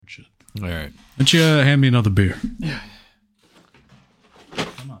shit. All right. Why don't you hand me another beer? Yeah.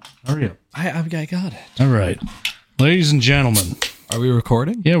 Come on. Hurry up. I got it. All right. Ladies and gentlemen. Are we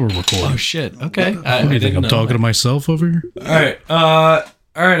recording? Yeah, we're recording. Oh, shit. Okay. What do you think? I'm talking to myself over here? All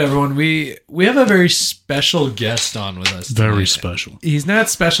right, everyone. We have a very special guest on with us tonight. Very special. He's not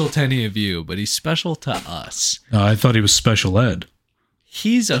special to any of you, but he's special to us. I thought he was special ed.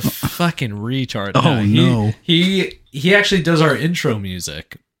 He's a fucking retard. Oh, no. He actually does our intro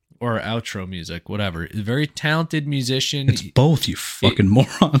music or outro music, whatever. He's a very talented musician. It's both, you fucking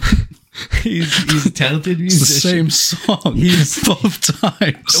moron. He's a talented musician. It's the same song. He's both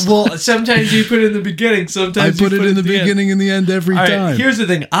times. Well, sometimes you put it in the beginning. Sometimes I put it in the beginning and the end every time. Here's the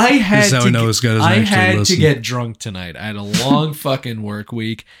thing. I had to get drunk tonight. I had a long fucking work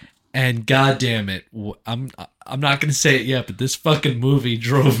week, and goddamn it, I'm not gonna say it yet, but this fucking movie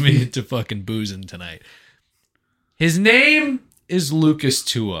drove me into fucking boozing tonight. His name is Lucas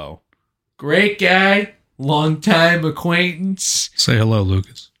Tuo. Great guy, long-time acquaintance. Say hello,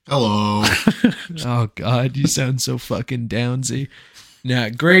 Lucas. Hello. Oh, God, you sound so fucking downsy. Nah,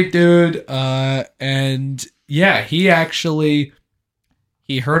 great dude. And yeah, he heard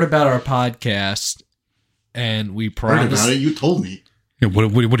about our podcast, and we promised. Heard about it? You told me. Yeah,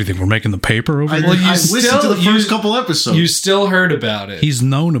 what do you think? We're making the paper over here? I listened to the first couple episodes. You still heard about it. He's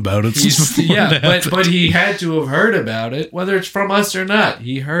known about it since before it happened. but he had to have heard about it, whether it's from us or not.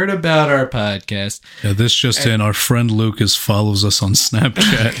 He heard about our podcast. Yeah, this just in. Our friend Lucas follows us on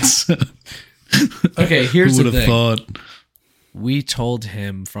Snapchat. Okay, here's Who the would have thing. thought? We told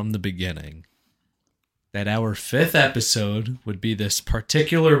him from the beginning that our 5th episode would be this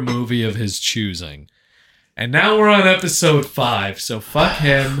particular movie of his choosing. And now we're on episode 5, so fuck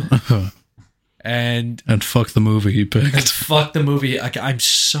him. and fuck the movie he picked. And fuck the movie. I'm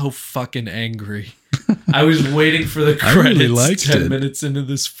so fucking angry. I was waiting for the credits I really liked 10 it. minutes into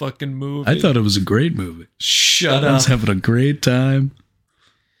this fucking movie. I thought it was a great movie. Shut I was up. having a great time.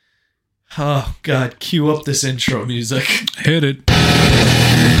 Oh, God. Cue up this intro music. Hit it.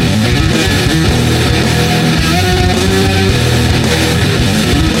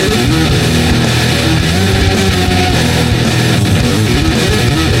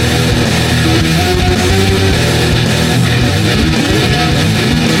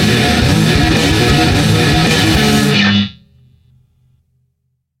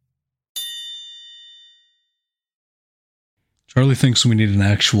 Charlie thinks we need an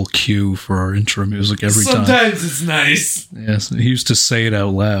actual cue for our intro music every time. Sometimes it's nice. Yes, he used to say it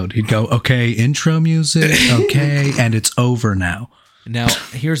out loud. He'd go, okay, intro music, okay, and it's over now. Now,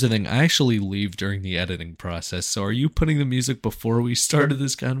 here's the thing. I actually leave during the editing process. So are you putting the music before we started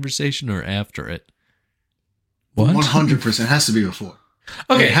this conversation or after it? What? 100%. It has to be before.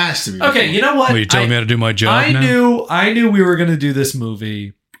 Okay. It has to be before. Okay, you know what? Well, you telling me how to do my job now? I knew we were going to do this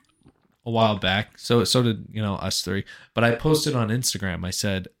movie a while back. So did, us three. But I posted on Instagram. I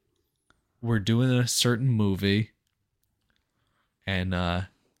said, we're doing a certain movie and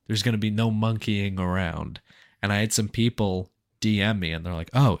there's going to be no monkeying around. And I had some people DM me and they're like,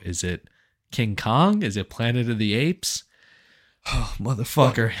 oh, is it King Kong? Is it Planet of the Apes? Oh,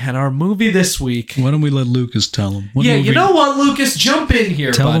 motherfucker. And our movie this week. Why don't we let Lucas tell him? What movie? You know what, Lucas? Jump in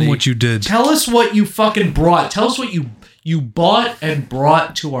here, Tell buddy. him what you did. Tell us what you fucking brought. Tell us what you bought and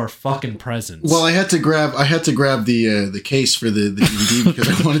brought to our fucking presents. Well, I had to grab the case for the DVD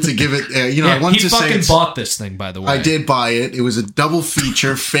because I wanted to give it. I wanted to say he fucking bought this thing, by the way. I did buy it. It was a double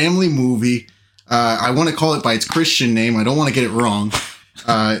feature family movie. I want to call it by its Christian name. I don't want to get it wrong.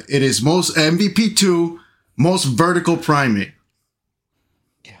 It is most MVP 2, most vertical primate.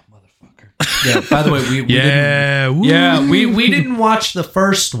 Yeah, motherfucker. Yeah. By the way, we didn't watch the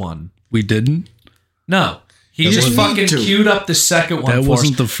first one. We didn't. No. He just fucking queued up the second one. That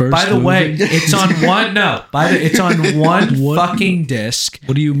wasn't the first. By the way, it's on one. No, it's on one fucking disc.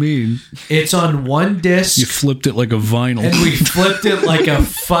 What do you mean? It's on one disc. You flipped it like a vinyl, and we flipped it like a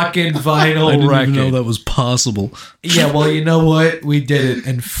fucking vinyl I didn't record. even know that was possible. Yeah, well, you know what? We did it,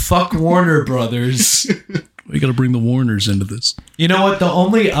 and fuck Warner Brothers. We got to bring the Warners into this. You know what? The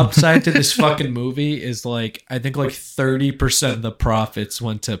only upside to this fucking movie is I think 30% of the profits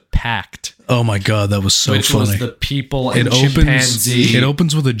went to Pact. Oh my God, that was so funny. Which was the people and chimpanzee. It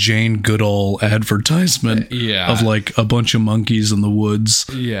opens with a Jane Goodall advertisement of a bunch of monkeys in the woods.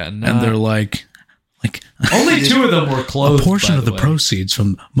 Yeah. And they're like only 2 of them were closed. A portion of the proceeds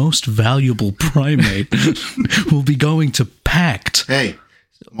from most valuable primate will be going to Pact. Hey.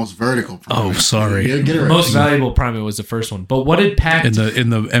 Most vertical primate. Oh, sorry. Get it right. Most valuable primate was the first one. But what did Pact in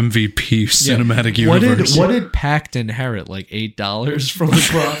the MVP cinematic universe? What did Pact inherit? $8 from the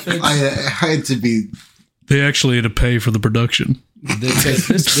profits? I had to be. They actually had to pay for the production.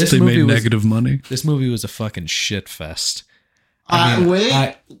 This They movie made was, negative money. This movie was a fucking shit fest.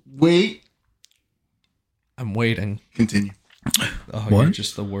 Wait. I'm waiting. Continue. Oh, What? you're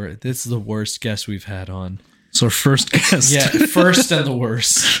just the worst. This is the worst guest we've had on. It's our first guest. Yeah, first and the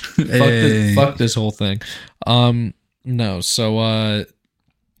worst. Hey. Fuck this whole thing. No, so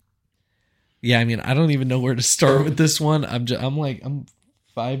yeah, I mean, I don't even know where to start with this one. I'm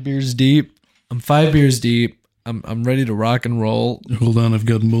 5 beers deep. I'm ready to rock and roll. Hold on, I've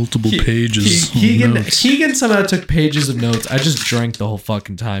got multiple pages. of notes. Keegan somehow took pages of notes. I just drank the whole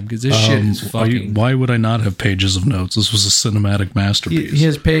fucking time because this shit is fucking. Why would I not have pages of notes? This was a cinematic masterpiece. He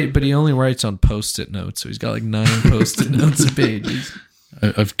has paid, but he only writes on Post-it notes. So he's got like 9 Post-it notes of pages.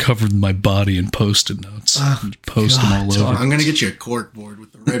 I've covered my body in Post-it notes. Post them all over. I'm gonna get you a cork board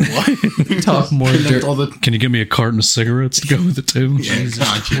with the red wine. Talk more dirt. Can you give me a carton of cigarettes to go with it too? Jesus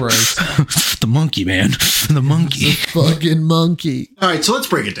Christ. The monkey, man. The monkey. Fucking monkey. All right, so let's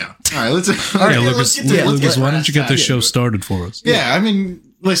break it down. All right, let's. Lucas, why don't you get this show started for us? Yeah, I mean,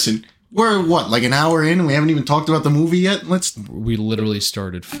 listen, we're like an hour in and we haven't even talked about the movie yet? We literally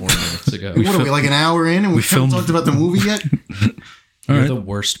started 4 minutes ago. What are we, like an hour in and we haven't talked about the movie yet? You're the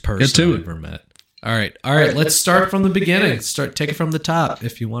worst person I've ever met. All right. Let's start from the beginning. Take it from the top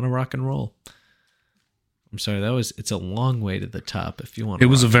if you want to rock and roll. I'm sorry, it's a long way to the top if you want to. It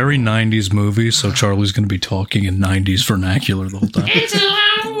was a very 90s movie, so Charlie's going to be talking in 90s vernacular the whole time. It's a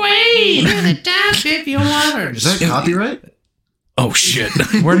long way to the top if you want Is that copyright? Oh, shit.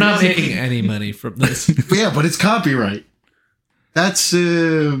 We're not making any money from this. Yeah, but it's copyright. That's, I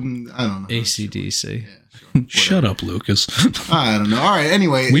don't know. AC/DC. Yeah. Shut up, Lucas. I don't know. All right,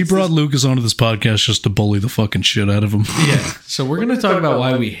 anyway. We brought Lucas onto this podcast just to bully the fucking shit out of him. Yeah. So we're going to talk about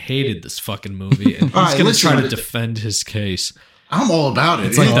why we hated this fucking movie, and he's going to try to defend his case. I'm all about it.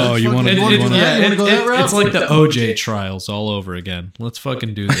 It's like, you want to go that route? It's like the OJ trials all over again. Let's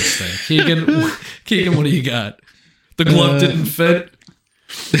fucking do this thing. Keegan, what do you got? The glove didn't fit?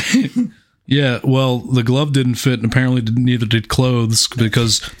 Yeah, well, the glove didn't fit, and apparently neither did clothes,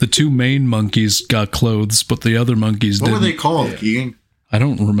 because the 2 main monkeys got clothes, but the other monkeys didn't. What were they called, Keegan? I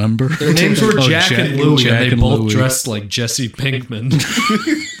don't remember. Their names were Jack and Louie, and they both Louie. dressed like Jesse Pinkman.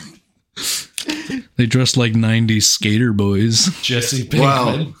 They dressed like 90s skater boys. Jesse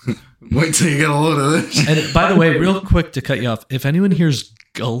Pinkman. Wow. Wait till you get a load of this. And by the way, real quick to cut you off, if anyone hears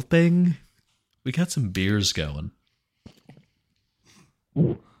gulping, we got some beers going.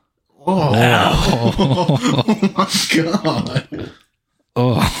 Oh my god.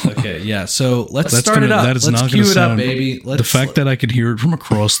 Oh. Okay, yeah. So let's start it up. That is let's not cue going to it up, sound. baby. The fact that I could hear it from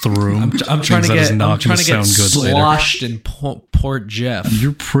across the room. I'm trying to get. I'm trying to get good sloshed in Port Jeff.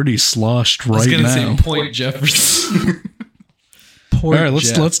 You're pretty sloshed right I was gonna now. say Point Jefferson. All right,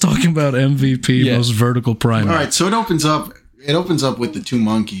 let's talk about MVP, most vertical primate. All right, so it opens up with the 2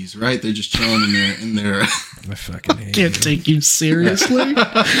 monkeys, right? They're just chilling in their I fucking hate Can't take you seriously.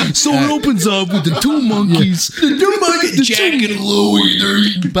 So it opens up with the 2 monkeys. The 2 monkeys, Jack and Louie, they're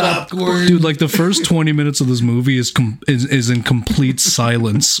eating popcorn. Dude, like the first 20 minutes of this movie is in complete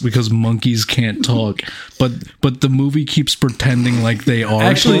silence because monkeys can't talk. But the movie keeps pretending like they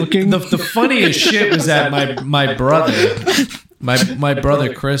are talking. The funniest shit was that my brother. My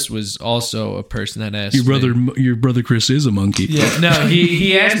brother Chris was also a person that asked your brother Chris is a monkey. Yeah, no,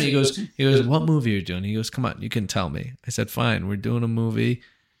 he asked me. He goes, what movie are you doing? He goes, come on, you can tell me. I said, fine. We're doing a movie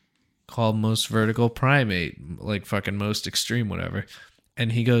called Most Vertical Primate, like fucking Most Extreme, whatever.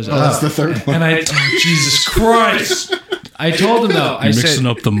 And he goes, that's the third one. And Jesus Christ! I told him though. You're mixing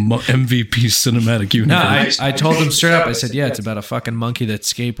up the MVP cinematic universe. No, I told him straight up. I said, yeah, it's about a fucking monkey that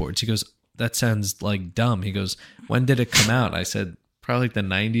skateboards. He goes, that sounds like dumb. He goes, when did it come out? I said, probably like the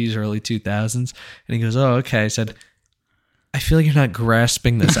 90s, early 2000s. And he goes, oh, okay. I said, I feel like you're not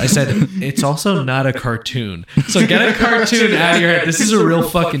grasping this. I said, it's also not a cartoon. So get a cartoon out of your head. This is a real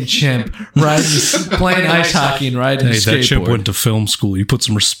fucking chimp playing ice hockey and riding a skateboard. That chimp went to film school. You put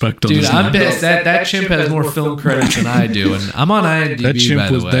some respect on his name. Dude, I'm pissed. That chimp has more film credits than I do. And I'm on IMDb, by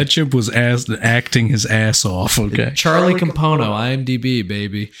the way. That chimp was acting his ass off, okay? Charlie Compono, IMDb,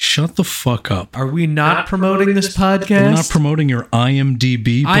 baby. Shut the fuck up. Are we not promoting this podcast? We're not promoting your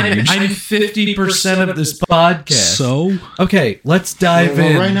IMDb page. I'm 50% of this podcast. So? Okay, let's dive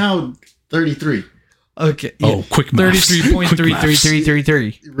in. Right now, 33. Okay. Yeah. Oh, quick math.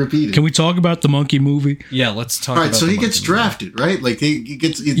 33.33333. Repeat it. Can we talk about the monkey movie? Yeah, let's talk All right, about so the he gets monkey drafted, right? Like he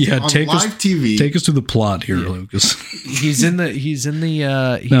gets on take live TV. Take us through the plot here, Lucas. movie. He's in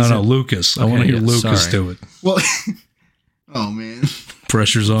the Lucas. I want to hear Lucas do it. Well, oh man.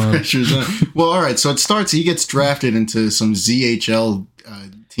 Pressure's on. Pressure's on. Well, all right, so it starts, he gets drafted into some ZHL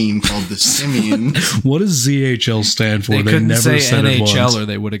team called the Simians. What does ZHL stand for? They couldn't never say said it NHL once. or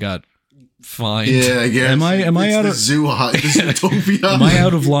they would have got fined. Yeah, I guess. Am I out of Zootopia? Am I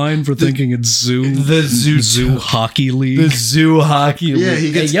out of line for thinking it's Zoo? The Zoo Hockey League. The Zoo Hockey Yeah,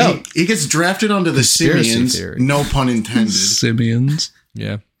 League. he gets drafted onto the Conspiracy Simians. theory. No pun intended. Simians.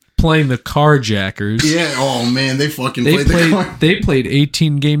 Yeah. Playing the Carjackers. Yeah. Oh man, they fucking They played the car. played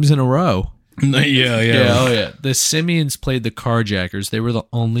 18 games in a row. Yeah. Oh yeah. The Simians played the Carjackers. They were the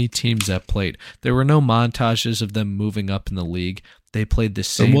only teams that played. There were no montages of them moving up in the league. They played the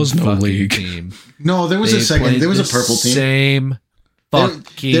same was no fucking league. team. No, there was They a second. played There was a the purple team. Same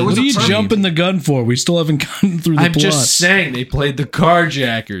fucking there was What are you team. jumping the gun for? We still haven't gotten through the I'm plot. just saying they played the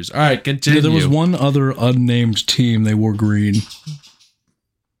Carjackers. All right, continue. There was one other unnamed team. They wore green.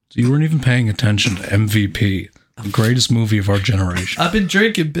 So you weren't even paying attention to MVP, the greatest movie of our generation. I've been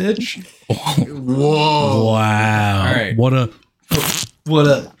drinking, bitch. Whoa. Wow! All right. What a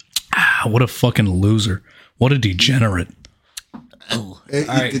What a fucking loser! What a degenerate! It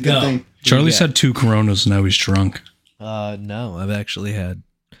right, did go. the thing. Charlie's had 2 Coronas. Now he's drunk. no, I've actually had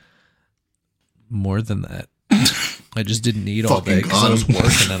more than that. I just didn't eat all Fucking day because I was got him.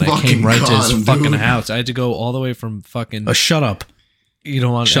 working and I Fucking came right to got his him, fucking dude. house. I had to go all the way from fucking. Shut up! You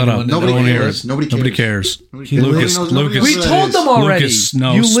don't want Shut up! anyone to Nobody know where- cares. Nobody cares. Nobody cares. Nobody Lucas, knows- nobody Lucas. knows We who that told is. them already. Lucas,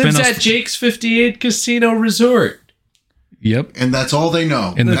 no, you spin lives us- at Jake's 58 Casino Resort. Yep. And that's all they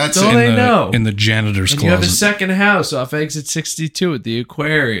know. In the, That's all it. they know. In the janitor's And you have a closet. second house off exit 62 at the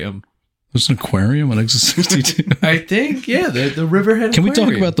aquarium. There's an aquarium on exit 62. I think, yeah, the Riverhead Can we talk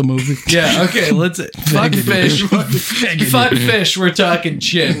Aquarium. about the movie? Yeah, okay, let's fuck fish. Fuck fish, we're talking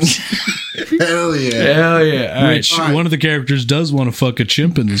chips. Hell yeah. Hell yeah. All right. Which one of the characters does want to fuck a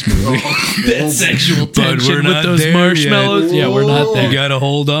chimp in this movie. That sexual But tension we're with not those there marshmallows. yet. Yeah, we're not there. You gotta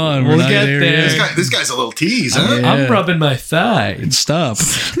hold on. We'll We're not get there there. yet. This guy's a little tease, huh? Yeah. I'm rubbing my thigh. Stop.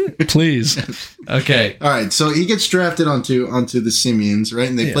 Please. Okay. All right, so he gets drafted onto the Simians, right?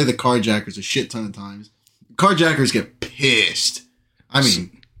 And they Yeah. play the Carjackers a shit ton of times. Carjackers get pissed. I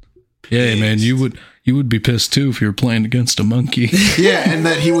mean, Yeah, man, you would be pissed too if you were playing against a monkey. yeah, and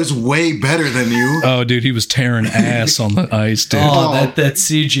that he was way better than you. Oh, dude, he was tearing ass on the ice, dude. Oh, that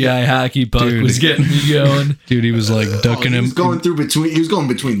CGI hockey puck Dude. was getting me going. Dude, he was like ducking He him. was going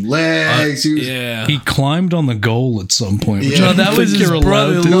between legs. He was, Yeah. He climbed on the goal at some point. Which Yeah. I No, that don't was think his you're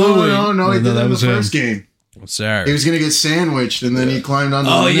brother, allowed to. no, he did that that in the was him. first game. Sorry. He was gonna get sandwiched, and then he climbed onto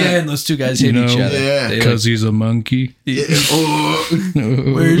Oh the yeah, net. and those two guys hit You each know, other. Yeah. They Because he's a monkey. Yeah. Oh.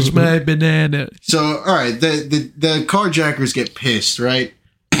 Where's my banana? So, all right, the Carjackers get pissed, right?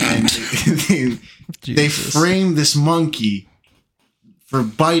 And they Jesus. frame this monkey for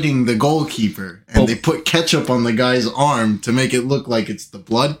biting the goalkeeper, and they put ketchup on the guy's arm to make it look like it's the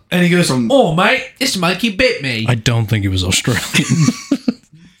blood. And he goes, From- "Oh mate, this monkey bit me." I don't think he was Australian.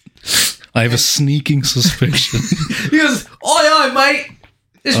 I have a sneaking suspicion. He goes, "Oi, mate,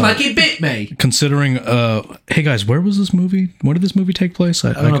 this monkey bit me." Considering, hey guys, where was this movie? When did this movie take place?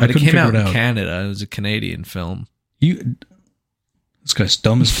 I don't know, but it couldn't came out figure in it out. Canada. It was a Canadian film. This guy's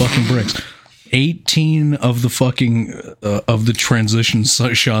dumb as fucking bricks. 18 of the fucking of the transition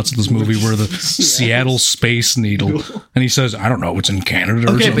shots of this movie were the Seattle Space Needle, and he says, "I don't know, it's in Canada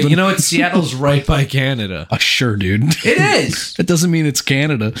or Okay, something." but you know what? Seattle's right by Canada. Sure, dude. It is. That doesn't mean it's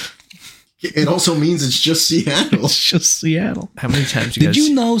Canada. It also means it's just Seattle. It's just Seattle. How many times you Did guys?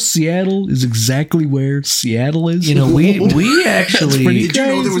 you know Seattle is exactly where Seattle is? You know, we actually pretty Did you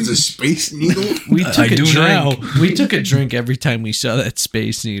know there was a space needle? we took I a do drink. now. We took a drink every time we saw that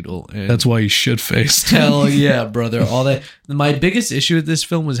Space Needle. And That's why he's shit faced. hell yeah, brother! All that. My biggest issue with this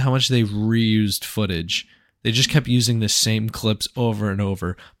film was how much they reused footage. They just kept using the same clips over and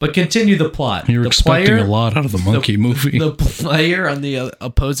over. But continue the plot. You're the expecting a lot out of the monkey movie. The player on the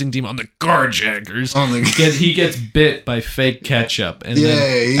opposing team, on the Carjackers, he gets bit by fake ketchup, and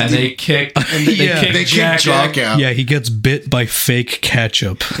they kick Jack out. Yeah, he gets bit by fake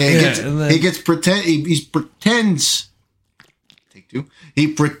ketchup. Yeah, and then- he pretends. Take two. He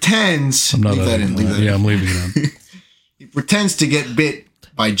pretends. I'm not leave that in. Leave that in. Yeah, I'm leaving it in. He pretends to get bit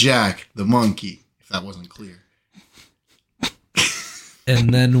by Jack the monkey. If that wasn't clear.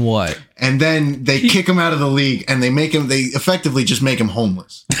 And then what? And then they kick him out of the league, and they effectively just make him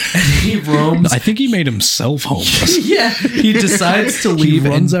homeless. He roams. I think he made himself homeless. Yeah, he decides to He leave.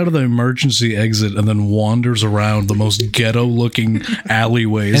 runs and out of the emergency exit and then wanders around the most ghetto-looking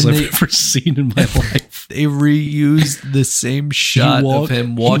alleyways And I've they- ever seen in my life. They reused the same shot of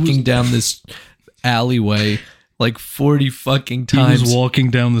him walking down this alleyway like 40 fucking He times. was walking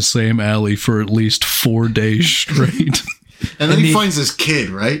down the same alley for at least 4 days straight. And then And he he- finds this kid,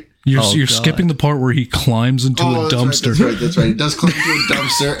 right? You're God. skipping the part where he climbs into a dumpster. That's right. He does climb into a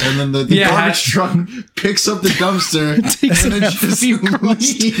dumpster, and then the garbage truck picks up the dumpster and it just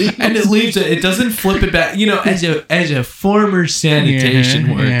leaves. And it leaves it. It doesn't flip it back. You know, as a former sanitation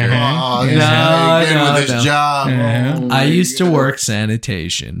worker. Oh, no, with his job. Oh, I used to work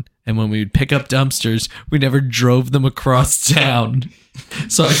sanitation, and when we would pick up dumpsters, we never drove them across town.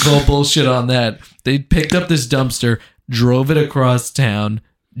 So I call bullshit on that. They picked up this dumpster, drove it across town.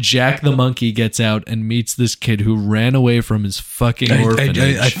 Jack the monkey gets out and meets this kid who ran away from his fucking orphanage.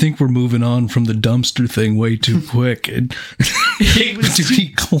 I think we're moving on from the dumpster thing way too quick.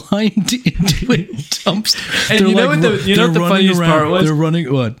 He climbed into a dumpster. And you know what the funniest part was? They're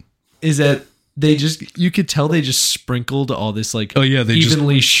running what? Is that you could tell they just sprinkled all this like they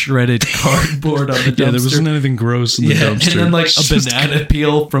evenly shredded cardboard on the dumpster. Yeah, there wasn't anything gross in the dumpster. And then like a banana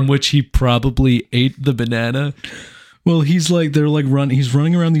peel from which he probably ate the banana. Well, he's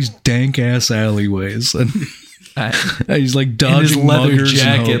running around these dank ass alleyways, and he's like dodging his leather muggers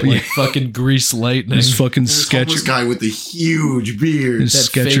jacket, and like fucking grease lightning. His fucking This guy with the huge beard, his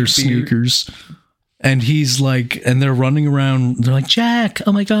Skechers sneakers, and he's like, and they're running around. They're like, Jack,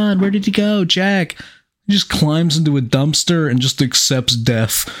 oh my god, where did he go, Jack? He just climbs into a dumpster and just accepts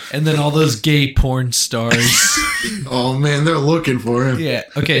death. And then all those gay porn stars. Oh man, they're looking for him. Yeah.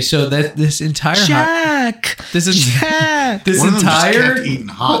 Okay. So this entire Jack, this entire kept eating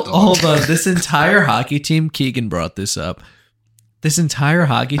hot dogs. Hold on. This entire hockey team. Keegan brought this up. This entire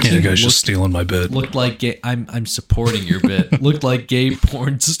hockey team. The guy's just stealing my bit. Looked like gay. I'm supporting your bit. Looked like gay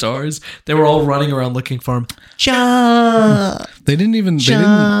porn stars. They were all running around looking for him. Jack. They didn't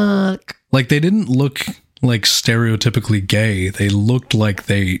look like stereotypically gay. They looked like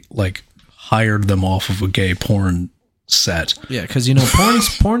they like hired them off of a gay porn set. Yeah, because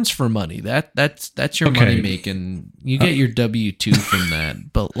porn's for money. That's your money making. You get your W-2 from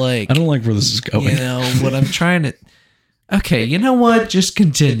that. But like, I don't like where this is going. You know what I'm trying to. Okay, you know what? Just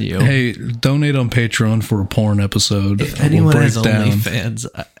continue. Hey, donate on Patreon for a porn episode. If anyone has OnlyFans,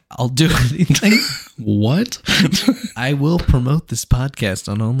 I'll do anything. What? I will promote this podcast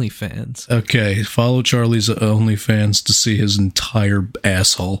on OnlyFans. Okay, follow Charlie's OnlyFans to see his entire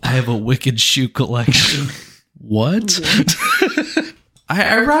asshole. I have a wicked shoe collection. What?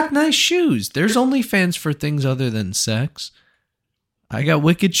 I rock nice shoes. There's OnlyFans for things other than sex. I got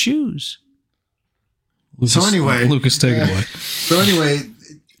wicked shoes. Lucas, Lucas, take it away. So anyway,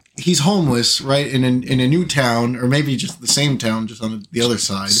 he's homeless, right, in a new town, or maybe just the same town, just on the other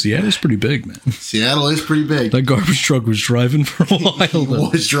side. Seattle's pretty big, man. Seattle is pretty big. That garbage truck was driving for a while. He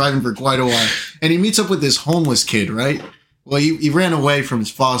was driving for quite a while. And he meets up with this homeless kid, right? Well, he ran away from his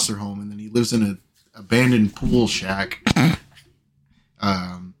foster home, and then he lives in an abandoned pool shack.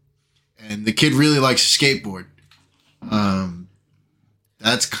 And the kid really likes to skateboard.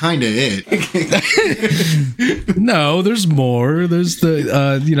 That's kind of it. No, there's more. There's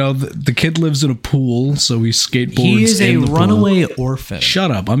the kid lives in a pool, so he skateboards. He is a runaway pool. orphan. Shut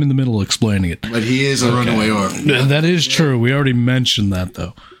up! I'm in the middle of explaining it. But he is a runaway orphan. That is true. We already mentioned that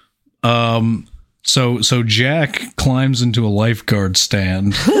though. So Jack climbs into a lifeguard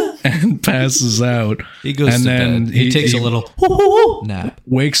stand and passes out. He goes and to then bed. He takes a little nap.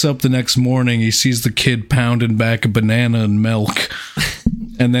 Wakes up the next morning. He sees the kid pounding back a banana and milk.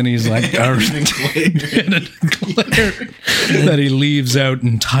 And then he's like, that he leaves out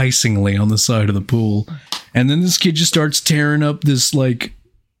enticingly on the side of the pool. And then this kid just starts tearing up this like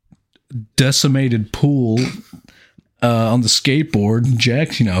decimated pool on the skateboard.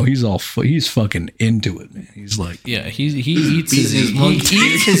 Jack, he's fucking into it, man. He's like, yeah, he eats his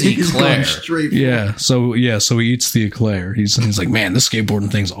eclair. Yeah, so he eats the eclair. He's like, man, this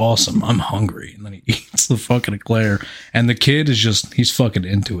skateboarding thing's awesome. I'm hungry. And then he eats the fucking eclair. And the kid is he's fucking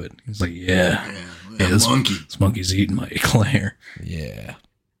into it. He's like, this monkey's eating my eclair. Yeah.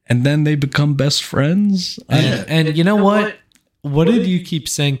 And then they become best friends. And you know what? What did you keep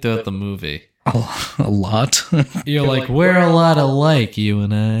saying throughout the movie? A lot. You're like, we're a lot alike, you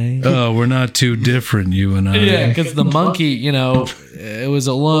and I. Oh, we're not too different, you and I. Yeah, because the monkey, it was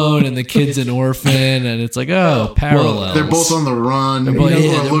alone, and the kid's an orphan, and it's like, parallels. Well, they're both on the run. They're both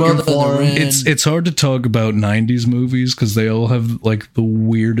on the run. It's hard to talk about 90s movies because they all have like the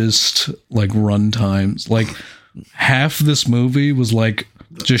weirdest like run times. Like half this movie was like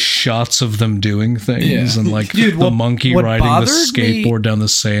just shots of them doing things and like the monkey riding the skateboard down the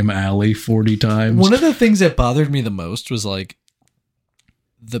same alley 40 times. One of the things that bothered me the most was like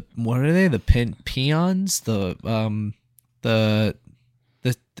what are they? The peons? The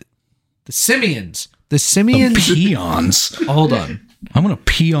simians. The simians. The peons. Hold on. I'm gonna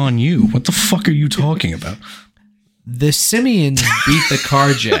pee on you. What the fuck are you talking about? the simians beat the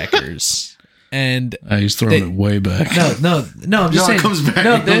carjackers, and He's throwing it way back. no. I'm just saying. It comes back.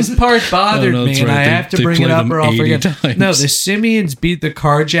 No, this part bothered me, and I have to bring it up or I'll forget. No, the simians beat the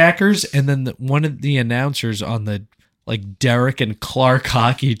carjackers, and then one of the announcers on the Derek and Clark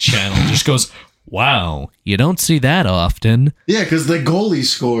hockey channel just goes, "Wow, you don't see that often." Yeah, because the goalie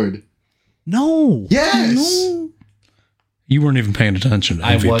scored. No. Yes. No. You weren't even paying attention to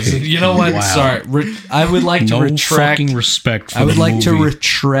MVP. I wasn't. You know what? Wow. Sorry. I would like to retract. Fucking respect for I would the like to movie.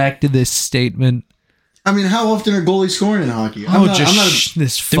 retract this statement. I mean, how often are goalies scoring in hockey?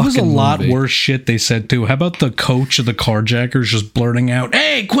 This There was a fucking lot movie. worse shit they said too. How about the coach of the Carjackers just blurting out,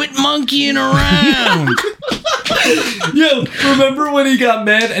 "Hey, quit monkeying around"? Yo, remember when he got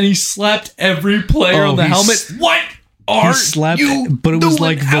mad and he slapped every player on the helmet? What are He slapped, you but it was doing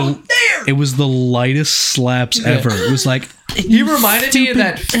like out there? it was the lightest slaps ever. It was like He reminded me of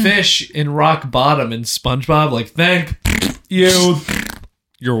that fish in Rock Bottom in SpongeBob. Like, thank you.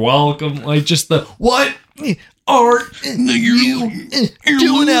 You're welcome. Like, just the, what are you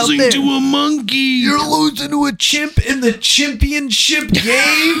doing out there? to a monkey. You're losing to a chimp in the championship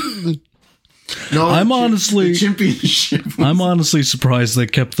game. No, I'm honestly- the championship. I'm honestly surprised they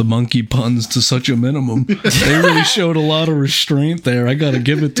kept the monkey puns to such a minimum. They really showed a lot of restraint there. I gotta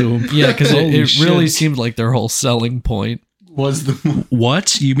give it to them. Yeah, because Holy it really shit. seemed like their whole selling point. Was the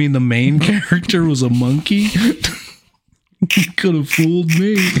What? You mean the main character was a monkey? Could have fooled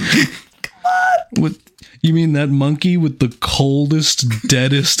me. You mean that monkey with the coldest,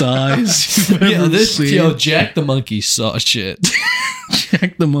 deadest eyes you've ever seen? Jack the monkey saw shit.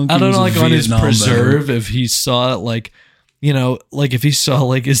 Jack the monkey. I don't was know, a like on his Vietnam preserve, if he saw it, like, you know, like if he saw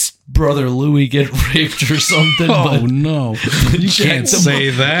like his brother Louis get raped or something. Oh but no! You Jack can't the say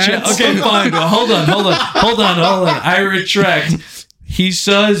that. Okay, fine. Hold on. I retract. He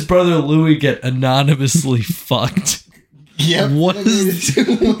saw his brother Louis get anonymously fucked. Yep. What is?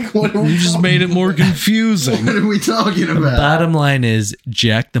 You just made it more confusing. What are we talking about? Bottom line is,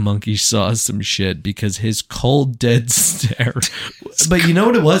 Jack the monkey saw some shit because his cold, dead stare. But you know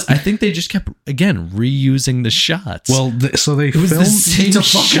what it was? I think they just kept, again, reusing the shots. Well, so they was filmed. the same It's a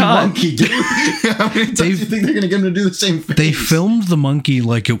fucking shot. monkey, dude. How many times do you think they're going to get him to do the same thing? They filmed the monkey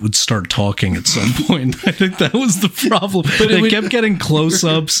like it would start talking at some point. I think that was the problem. They kept getting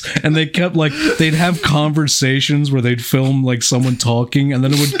close-ups, and they kept they'd have conversations where they'd film like someone talking, and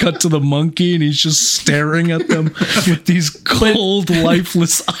then it would cut to the monkey, and he's just staring at them with these cold,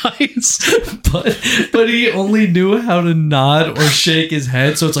 lifeless eyes. But he only knew how to nod or shake his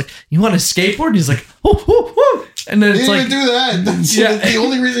head. So it's like, you want a skateboard? And he's like, oh, oh, oh. And then He it's didn't like, even do that. The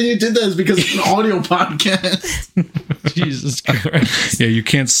only reason you did that is because it's an audio podcast. Jesus Christ. Yeah, you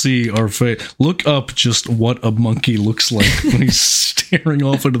can't see our face. Look up just what a monkey looks like when he's staring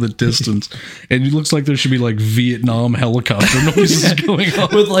off into the distance. And it looks like there should be like Vietnam helicopter noises going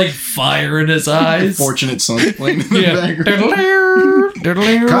on. With like fire in his eyes. Fortunate Son playing in the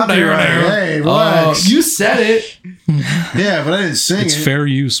background. Copyright. Hey, relax. You said it. Yeah, but I didn't sing It's it. fair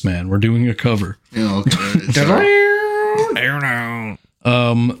use, man. We're doing a cover. Yeah, okay.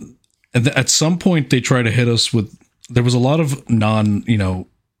 At some point they try to hit us with, there was a lot of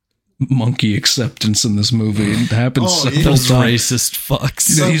monkey acceptance in this movie. It happened several Those times. racist fucks.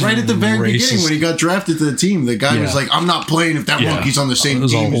 So He's right at the very beginning racist. when he got drafted to the team, the guy was like, I'm not playing if that monkey's on the same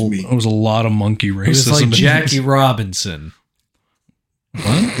team as me. There was a lot of monkey racism. It was like in Jackie this. Robinson.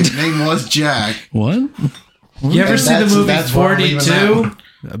 His name was Jack. What? You ever see the movie that's why I'm leaving that 42 one.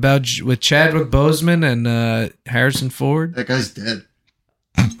 about with Chadwick Boseman and Harrison Ford? That guy's dead.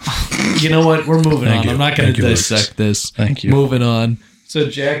 You know what? We're moving Thank on. you. I'm not going Thank to you, dissect Lucas. this. Thank you. Moving on. So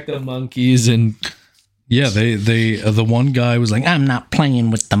Jack the monkeys and Yeah, they the one guy was like, I'm not playing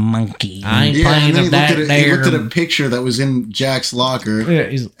with the monkey. I ain't Yeah, playing and then with he that looked, he looked at there. a picture that was in Jack's locker,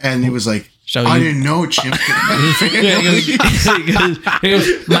 and he was like, So I you- didn't know Chimp could have Yeah, a he family.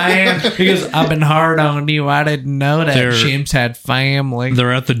 goes, man, he goes, I've been hard on you. I didn't know that They're- chimps had family.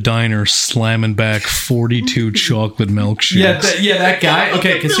 They're at the diner slamming back 42 chocolate milkshakes. Yeah, that guy.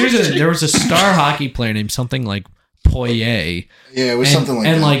 Okay, because here's the thing. There was a star hockey player named something like Poirier. Yeah, it was And, something like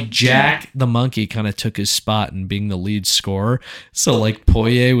and that. like Jack the monkey kind of took his spot in being the lead scorer. So like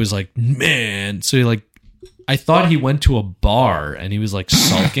Poirier was like, man. So he like, I thought he went to a bar and he was like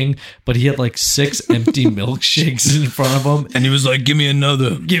sulking, but he had like 6 empty milkshakes in front of him. And he was like, give me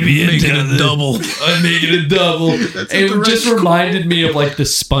another. Give me Make it another. a double. I'm making it a double. It just reminded me of like the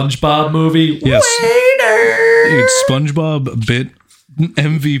SpongeBob movie. Yes. Waiter. Dude, SpongeBob bit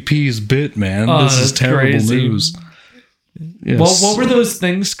MVP's bit, man. Oh, this is that's terrible crazy. news. Yes. Well, what were those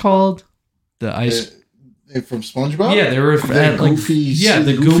things called? The ice. From SpongeBob? Yeah, they were The at like Goofy- yeah,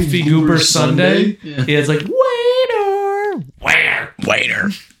 the Goofy Goofy Goober Goober Sunday. Sunday? Yeah. He has like waiter. Waiter.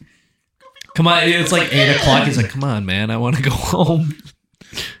 Come on, it's like 8 o'clock. He's like, come on, man, I want to go home.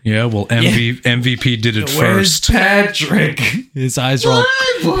 Yeah, well, MVP did it Where's first. Patrick? His eyes are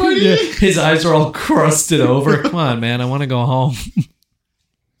his eyes are all crusted over. Come on, man, I want to go home.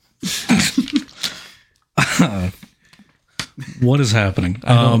 What is happening?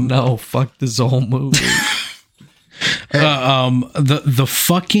 I don't know. Fuck this whole movie. The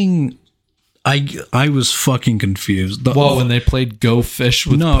fucking. I was fucking confused. When they played Go Fish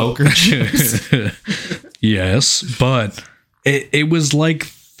with poker chips. Yes, but it was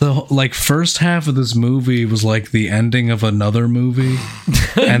like the first half of this movie was like the ending of another movie,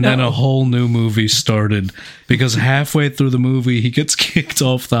 and then a whole new movie started because halfway through the movie he gets kicked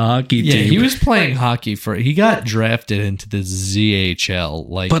off the hockey team. Yeah, he was playing hockey he got drafted into the ZHL.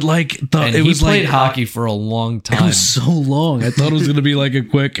 He played hockey for a long time. It was so long. I thought it was going to be like a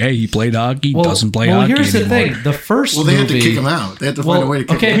quick, hey, he played hockey, doesn't play hockey here's anymore. the thing. The first Well, they had to kick him out. They had to find a way to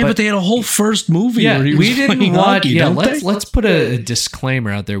kick him out. But they had a whole first movie where he was we didn't playing watch. hockey. Yeah, Don't let's put a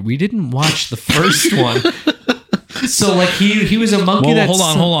disclaimer out there. We didn't watch the first one. So he was a monkey. Well,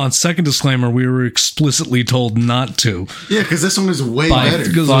 hold on. Second disclaimer: we were explicitly told not to. Yeah, because this one is way better.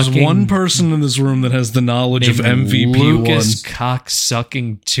 Because there's one person in this room that has the knowledge of MVP Lucas 1.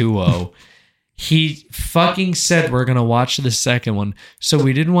 cocksucking 2-0. He fucking said we're gonna watch the second one, so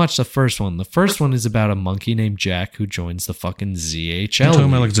we didn't watch the first one. The first one is about a monkey named Jack who joins the fucking ZHL. You're talking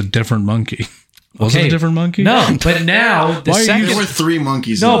about like it's a different monkey. Was it a different monkey? No, but now the second. There were 3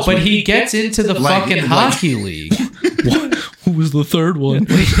 monkeys. No, but he gets into the fucking hockey league. What? Who was the third one?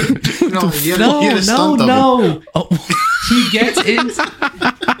 No. He gets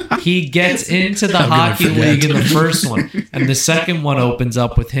into the hockey league in the first one, and the second one opens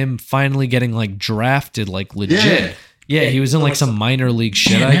up with him finally getting like drafted, like legit. Yeah, he was in like some minor league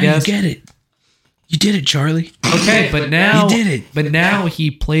shit, I guess. You get it. You did it, Charlie. Okay, but now you did it. But now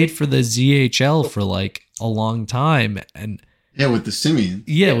he played for the ZHL for like a long time, and with the Simians.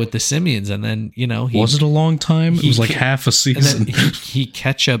 Yeah, with the Simians, and then was it a long time? It was like half a season. And then he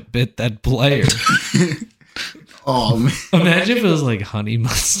ketchup bit that player. Oh man! Imagine if it was like honey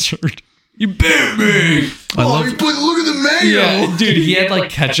mustard. You bit me. Look at the mayo. Yeah, dude, he had like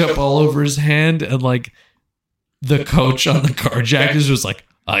ketchup all over his hand, and like the coach on the Carjackers was like,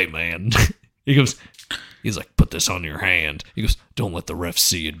 "Hey man," he's like, "Put this on your hand." He goes, "Don't let the ref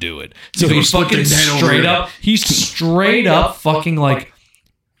see you do it." So he fucking straight up fucking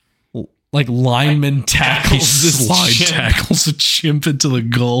like lineman tackles this tackles a chimp into the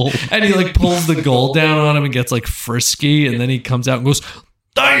goal, and he like pulls the goal down on him and gets like frisky, and then he comes out and goes,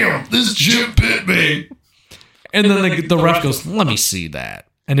 "Damn, this chimp bit me." And then the ref goes, "Let me see that."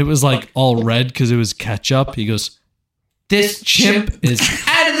 And it was like all red because it was ketchup. He goes, "This chimp is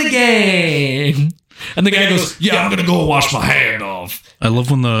out of the game." And the guy goes, "Yeah, I'm gonna go wash my hand off." I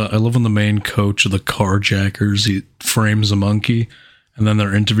love when the main coach of the Carjackers, he frames a monkey, and then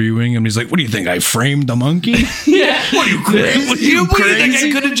they're interviewing him. He's like, "What do you think? I framed a monkey? Yeah, what are you crazy? What are you crazy? Think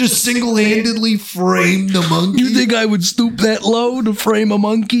I could have just single-handedly framed the monkey? You think I would stoop that low to frame a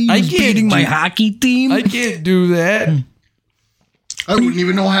monkey? I can't beating my hockey team. I can't do that. I wouldn't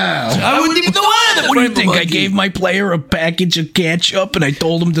even know how. What do you think? I gave my player a package of ketchup and I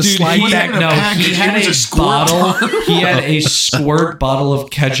told him to slide back. No, he had a bottle. He had a squirt bottle of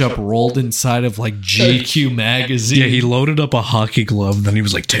ketchup rolled inside of like GQ magazine. Yeah, he loaded up a hockey glove. Then he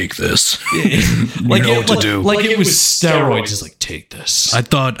was like, "Take this." Like it was steroids. He's like, "Take this." I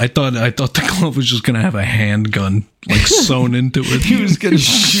thought the glove was just gonna have a handgun like sewn into it. He was gonna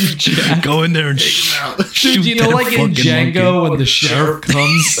shoot Jack. Go in there and shoot. Dude, you know, like in Django when the sheriff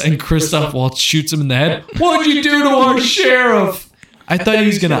comes and Christoph Waltz shoots him in the head. What'd you do to our sheriff? I thought he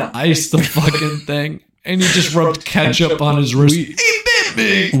was gonna ice the fucking thing, and he just rubbed ketchup on his wrist. He bit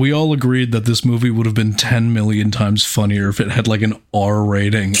me. We all agreed that this movie would have been 10 million times funnier if it had like an R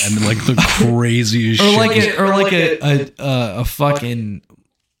rating and like the craziest shit. Or like a fucking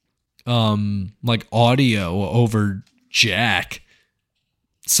like audio over Jack.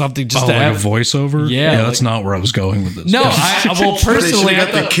 Something just to like have a voiceover. Yeah, that's not where I was going with this. No, personally, I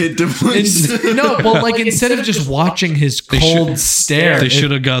got the kid to voice. Instead of just watching his cold stare, they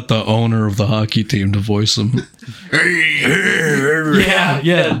should have got the owner of the hockey team to voice him.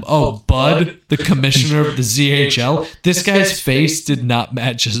 Yeah. Oh, Bud, the commissioner of the ZHL. This guy's face did not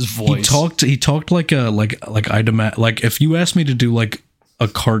match his voice. He talked like if you asked me to do like a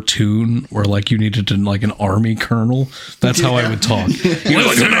cartoon where like you needed to like an army colonel. That's how I would talk. He's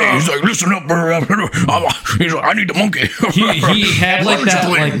like, listen up, he's like, I need the monkey. He had like that,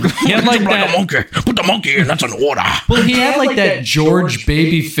 like he had like that monkey. Put the monkey in. That's an order. Well, he had like that George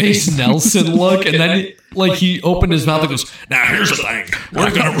Babyface Nelson look, and then like he opened his mouth and goes, Now here's the thing: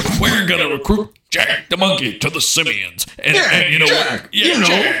 we're gonna recruit Jack the monkey to the simians, and you know, Jack, what? Yeah,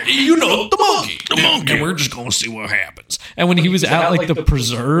 Jack, you know the monkey, and we're just gonna see what happens. and when he was at like the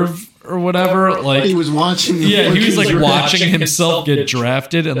preserve or whatever, like He was watching. yeah, he was like watching himself get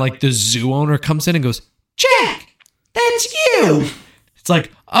drafted, and like the zoo owner comes in and goes, Jack, that's you. It's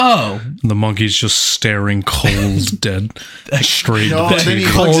like, oh, The monkey's just staring cold, dead, straight. No, to and then he the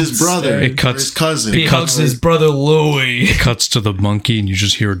hugs his brother. It or cuts- his cousin. he hugs his brother Louie. It cuts to the monkey, and you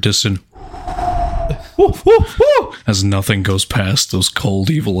just hear a distant as nothing goes past those cold,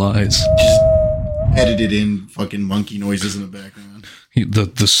 evil eyes. Edited in fucking monkey noises in the background.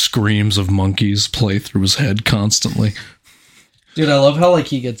 The screams of monkeys play through his head constantly. Dude, I love how like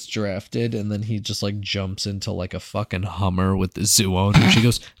he gets drafted and then he just like jumps into like a fucking Hummer with the zoo owner. She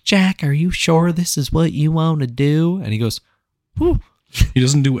goes, Jack, are you sure this is what you want to do? And he goes, whew. He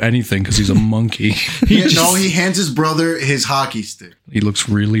doesn't do anything because he's a monkey. He hands his brother his hockey stick. He looks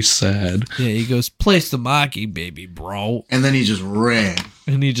really sad. Yeah, he goes, place the monkey, baby, bro. And then he just ran.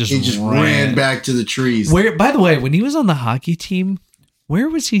 And he just ran back to the trees. Where, by the way, when he was on the hockey team, where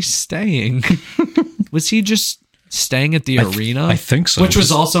was he staying? Was he just staying at the arena? I think so. Which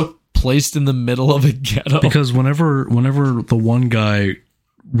was also placed in the middle of a ghetto. Because whenever the one guy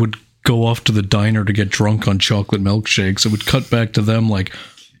would go off to the diner to get drunk on chocolate milkshakes, it would cut back to them like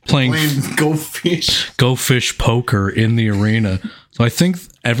playing Go fish poker in the arena. So I think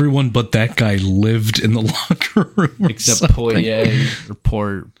everyone but that guy lived in the locker room. Except Poirier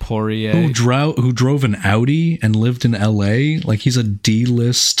or Poirier. Who drove an Audi and lived in LA. Like he's a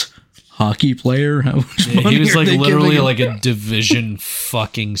D-list hockey player. How much money He was are like they literally giving him? like a division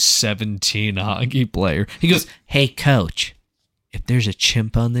fucking 17 hockey player. He goes, hey coach, if there's a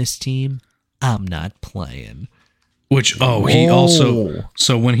chimp on this team, I'm not playing. Which, he also...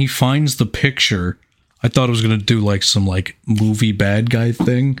 So when he finds the picture, I thought it was going to do like some like movie bad guy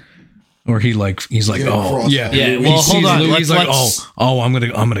thing. Or he's like, oh, yeah. Yeah, He well, sees hold on. Louis, he's like, Let's- I'm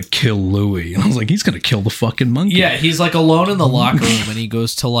gonna kill Louis. And I was like, he's going to kill the fucking monkey. Yeah, he's like alone in the locker room and he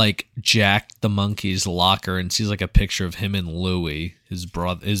goes to like Jack the monkey's locker and sees like a picture of him and Louie, his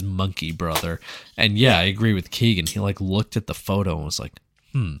brother, his monkey brother. And yeah, I agree with Keegan. He like looked at the photo and was like,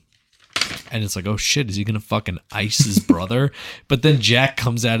 And it's like, oh shit, is he gonna fucking ice his brother? But then Jack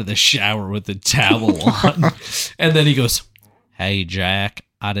comes out of the shower with the towel on. And then he goes, hey Jack,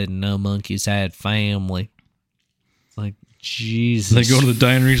 I didn't know monkeys had family. It's like, Jesus. They go to the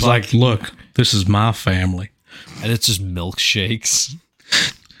diner. He's like, look, this is my family. And it's just milkshakes.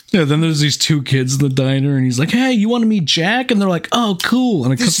 Yeah, then there's these two kids in the diner, and he's like, hey, you want to meet Jack? And they're like, oh, cool.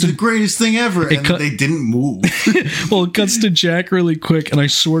 And it This cuts is the to greatest thing ever. And they didn't move. it cuts to Jack really quick, and I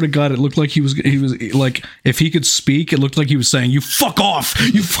swear to God, it looked like he was like, if he could speak, it looked like he was saying, you fuck off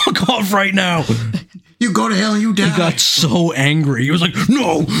right now. You go to hell and you die. He got so angry. He was like,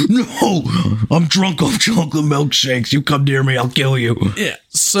 no, I'm drunk off chocolate milkshakes. You come near me, I'll kill you. Yeah.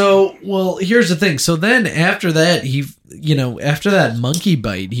 So, well, here's the thing. So then after that, after that monkey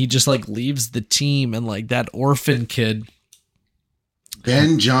bite, he just like leaves the team and like that orphan kid.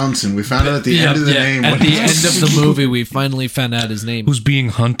 Ben Johnson. We found out at the end of the name. At the end of the movie, we finally found out his name. Who's being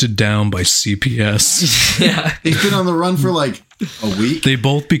hunted down by CPS. Yeah. He's been on the run for like a week. They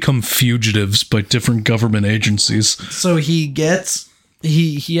both become fugitives by different government agencies. So he gets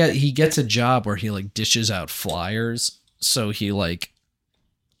he gets a job where he like dishes out flyers. So he like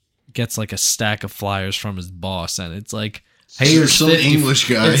gets like a stack of flyers from his boss, and it's like, hey, Here's some English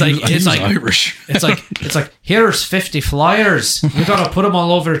guy. He's Irish. It's like here's 50 flyers. You gotta put them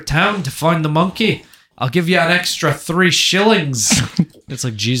all over town to find the monkey. I'll give you an extra 3 shillings. It's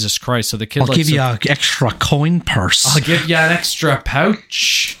like, Jesus Christ. So the kid, I'll give you an extra coin purse. I'll give you an extra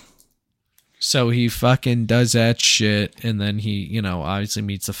pouch. So he fucking does that shit, and then he, obviously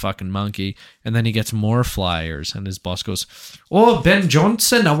meets the fucking monkey, and then he gets more flyers, and his boss goes, oh, Ben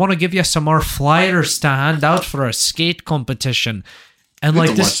Johnson, I want to give you some more flyers to hand out for a skate competition. And I like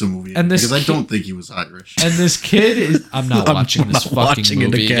have to this, watch the movie and this because I kid- don't think he was Irish. And this kid is, I'm not watching this fucking watching it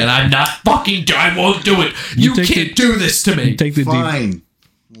movie again. again. I'm not fucking, I won't do it. You take can't do this to me. Take the Fine.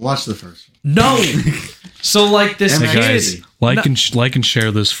 Watch the first one. No. So like this Hey, kid. guys. like and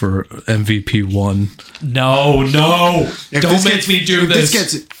share this for MVP 1. No. If Don't this make gets- me do if this.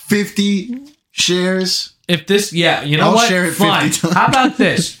 This gets 50 shares. If this, yeah, you know I'll what? share it 50 Fine. times. How about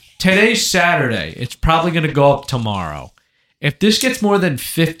this? Today's Saturday. It's probably going to go up tomorrow. If this gets more than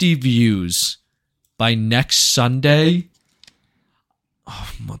 50 views by next Sunday, oh,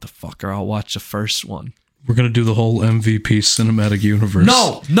 motherfucker, I'll watch the first one. We're going to do the whole MVP cinematic universe.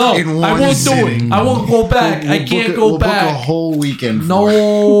 No, In one I won't sitting. do it. I won't go back. I can't go back. Book a whole weekend.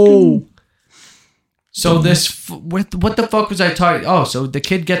 No. So this, what the fuck was I talking? Oh, so the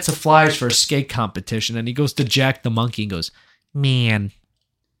kid gets the flyers for a skate competition, and he goes to Jack the Monkey and goes, "Man,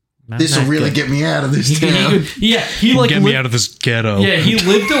 This will really get me out of this town. He like Get me out of this ghetto. Yeah, he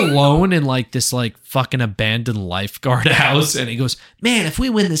lived alone in like this like fucking abandoned lifeguard house, and he goes, "Man, if we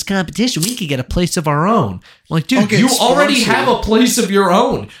win this competition, we could get a place of our own." I'm like, dude, Okay, you already sponsored. have a place of your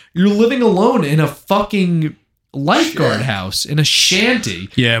own. You're living alone in a fucking lifeguard house in a shanty.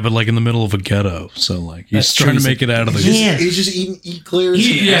 Yeah, but like in the middle of a ghetto. So like he's That's trying true. to make it out of the He's just eating eclairs.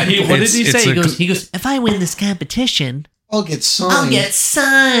 What did he say? it's He goes, "If I win this competition, I'll get signed. I'll get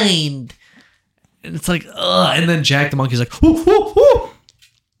signed." And it's like, ugh. And then Jack the Monkey's like, whoo, whoo, whoo.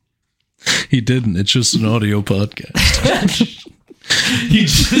 He didn't. It's just an audio podcast. He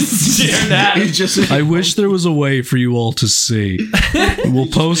just stared at He's just. I wish there was a way for you all to see. We'll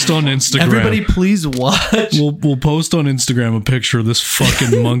post on Instagram. Everybody, please watch. We'll post on Instagram a picture of this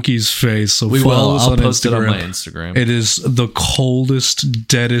fucking monkey's face. So We follow will. us I'll on post it Instagram. on my Instagram. It is the coldest,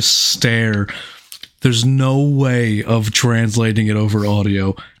 deadest stare. There's no way of translating it over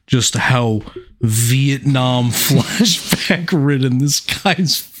audio. Just how Vietnam flashback ridden this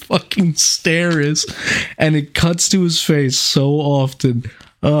guy's fucking stare is. And it cuts to his face so often.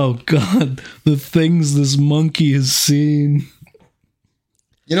 Oh, God. The things this monkey has seen.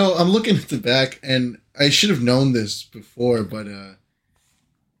 You know, I'm looking at the back, and I should have known this before, but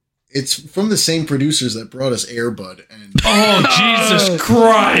it's from the same producers that brought us Air Bud. And Oh, Jesus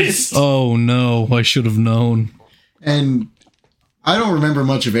Christ. Oh, no. I should have known. and I don't remember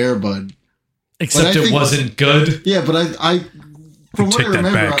much of Air Bud. Except I it think- wasn't good. Yeah, but I from what Take I that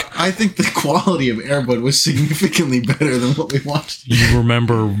remember, back. I think the quality of Air Bud was significantly better than what we watched. You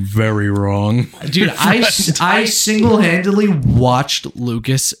remember very wrong. Dude, I single-handedly watched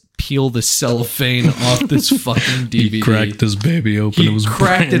Lucas peel the cellophane off this fucking DVD. He cracked his baby open. He It was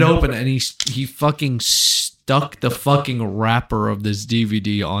cracked it brand- open, and he fucking stuck the fucking wrapper of this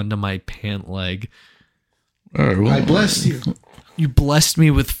DVD onto my pant leg. All right, well, I bless you. You blessed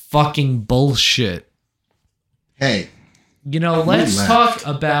me with fucking bullshit. Hey, You know, let's laughed.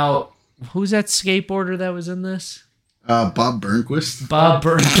 talk about who's that skateboarder that was in this? Bob Burnquist. Bob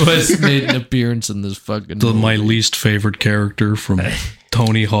Burnquist made an appearance in this fucking movie. my least favorite character from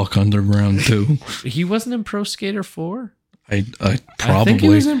Tony Hawk Underground 2. He wasn't in Pro Skater 4? I I think he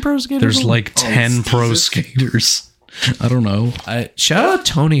was probably. in Pro Skater There's 4. like 10 it's pro Jesus. skaters. I don't know. Shout out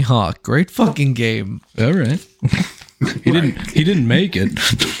Tony Hawk. Great fucking game. All right. He didn't make it.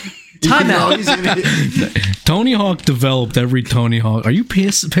 Time No, out. he's in it. Tony Hawk developed every Tony Hawk. Are you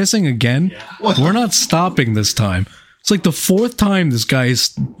pissing again? What? We're not stopping this time. It's like the fourth time this guy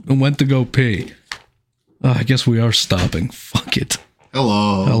went to go pee. I guess we are stopping. Fuck it.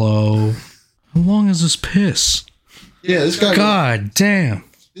 Hello. How long is this piss? Yeah, this guy. God damn.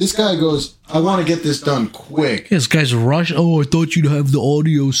 This guy goes, I want to get this done quick. Yeah, this guy's rush. Oh, I thought you'd have the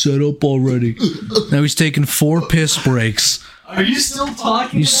audio set up already. Now he's taking 4 piss breaks. Are you still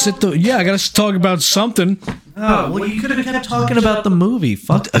talking? You sit the. Yeah, I gotta talk about something. Oh, well, you could have kept talking about the movie.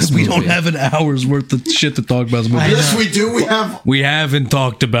 Fuck this We movie. don't have an hour's worth of shit to talk about. This movie. Yes, we do. We have. We haven't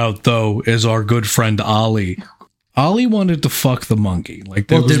talked about though is our good friend Ollie. Ollie wanted to fuck the monkey. Like,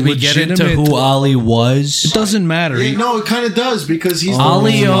 there Well, was did we get into legitimate- who Ollie was? It doesn't matter. Yeah, He- no, it kind of does because he's.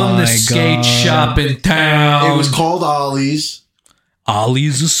 Ollie owned my the skate God. shop in town. It was called Ollie's.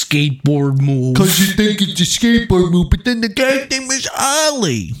 Ollie's a skateboard move. you think it's a skateboard move, but then the guy's name is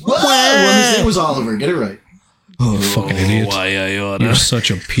Ollie. Well, his name was Oliver. Get it right. Oh, fucking idiot! You're such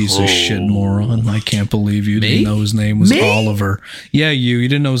a piece of shit moron. I can't believe you didn't know his name was Me? Oliver. Yeah, you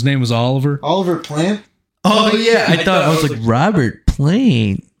didn't know his name was Oliver. Oliver Plant. Oh, yeah. I thought I was like, Robert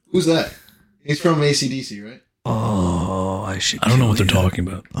Plain. Who's that? He's from ACDC, right? Oh, I should. I don't know what they're talking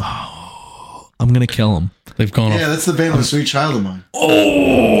about. I'm going to kill him. They've gone Yeah, off. that's the band with Sweet Child of Mine.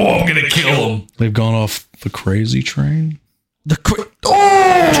 I'm gonna kill him. They've gone off the crazy train. I'm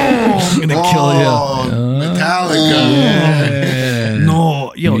going to kill you. Metallica.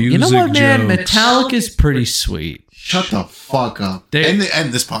 No, yo, you know what, Music man? jokes. Metallica's pretty sweet. Shut the fuck up. They-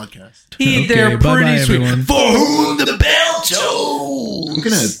 End this podcast. They're bye-bye, pretty sweet. everyone. For whom the bell tolls. I'm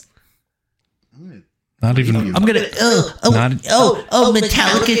gonna. Not even. I'm gonna. Not-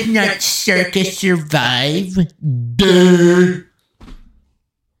 Metallica's not Circus Survive.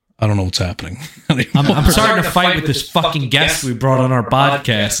 I don't know what's happening. I'm starting to fight with this fucking guest we brought on our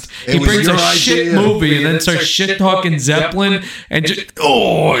podcast. It He was brings your a shit idea. movie and then starts shit talking Zeppelin and just,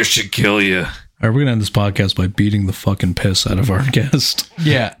 Oh, I should kill you. All right, we're gonna end this podcast by beating the fucking piss out of our guest.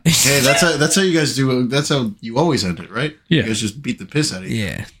 yeah. Hey, that's how you guys do it. That's how you always end it, right? Yeah. You guys just beat the piss out of you.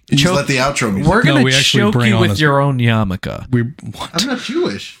 Yeah. You just Choke- let the outro music. We're No, going we to actually choke bring you on with a- your own yarmulke. I'm not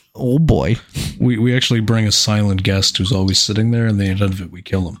Jewish. Oh, boy. We actually bring a silent guest who's always sitting there, and at the end of it, we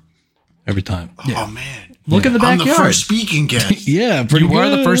kill him every time. Oh man. Look in the I'm the backyard. first speaking guest. Yeah, You were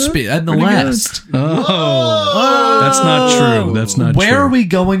the first and the last. Oh, that's not true. That's not Where true. are we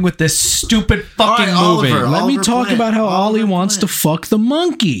going with this stupid fucking All right, movie? Oliver. Let me Oliver talk Plant. about how Ollie Oliver wants to Plant. fuck the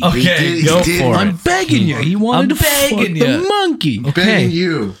monkey. Okay, He go did. for I'm it. begging you. He wanted I'm to fuck begging the ya. monkey. Begging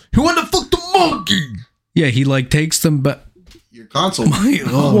you. Who wanted to fuck the monkey? Yeah, he like takes them back. Your console.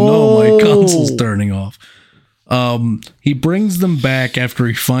 Oh no, my console's turning off. He brings them back after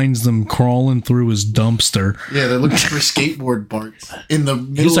he finds them crawling through his dumpster. Yeah, they're looking for skateboard parts in the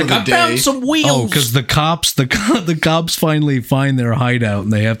middle He's of like, the I day. found some wheels. Oh, because the cops finally find their hideout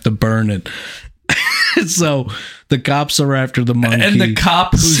and they have to burn it. So the cops are after the monkey. And the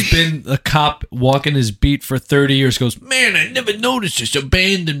cop who's been a cop walking his beat for 30 years goes, man, I never noticed this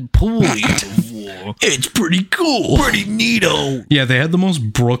abandoned pool here before. It's pretty cool. Pretty neato. Yeah, they had the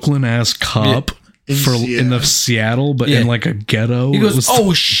most Brooklyn ass cop In in the Seattle, but in Yeah. like a ghetto. He It goes, was-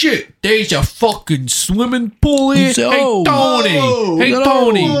 oh shit, there's a fucking swimming pool here. So- Hey, Tony. Whoa. Hey, Oh,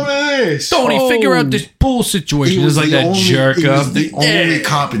 Tony. nice. Tony, figure out this pool situation. It's like the that only- jerk he was up. the only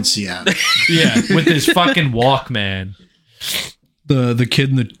cop in Seattle. Yeah, with his fucking Walkman. the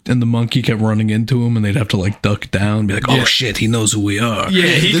kid and the monkey kept running into him, and they'd have to like duck down, and be like, "Oh Yeah. shit, he knows who we are." Yeah,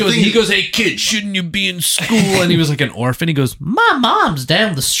 The thing- he goes, hey kid, shouldn't you be in school? And he was like an orphan. He goes, my mom's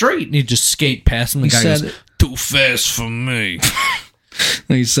down the street. And he just skate past him. The He guy said, goes, Too fast for me.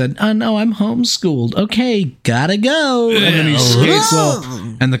 and he said, "Oh no, I'm homeschooled. Okay, gotta go." And then he skates off,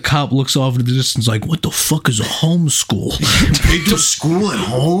 and the cop looks off in the distance, like, "What the fuck is a homeschool?" They do school at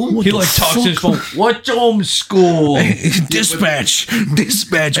home? he like talks to his phone. What's homeschool? Dispatch.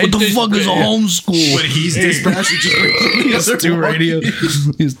 What the Hey, fuck is a homeschool? But he's dispatched. He has two radios.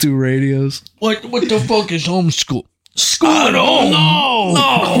 He has two radios. What the fuck is homeschool? School at home?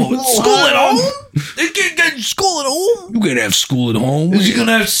 No, school at home? They can't get school at home. You can have school at home. Is he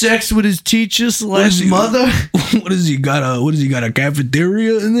gonna have sex with his teacher slash he- mother? What is he got? A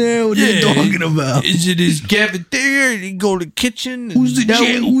cafeteria in there? What are you talking about? Is it his cafeteria? Did he go to the kitchen? Who's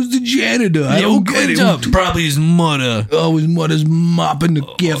the janitor? I Yeah, who don't get cleans it. up? Probably his mother. Oh, his mother's mopping the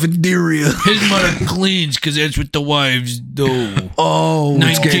cafeteria. His mother cleans because that's what the wives do. Oh,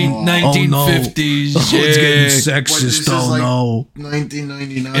 it's getting 1950s. Oh, it's getting What, sexist. this is Oh like no!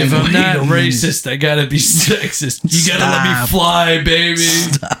 1999. If I'm not Wait a minute. racist, I gotta be sexist. You gotta let me Stop. fly, baby.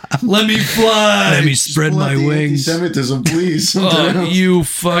 Let me fly. Let me spread my wings. Anti-Semitism, please. Oh, you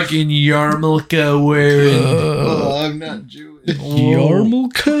fucking yarmulke wearing. Oh, I'm not Jewish.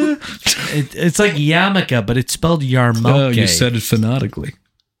 Yarmulke? It's like yarmulke, but it's spelled yarmulke. Oh, you said it phonetically.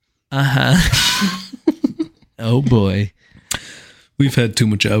 Oh boy. We've had too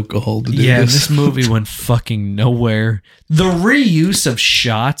much alcohol to do Yeah, this. this movie went fucking nowhere. The reuse of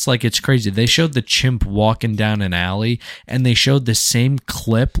shots, like it's crazy. They showed the chimp walking down an alley, and they showed the same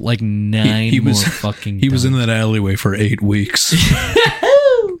clip like nine He was more fucking. he was in times. that alleyway for 8 weeks.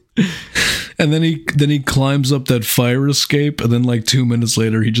 And then he climbs up that fire escape, and then like 2 minutes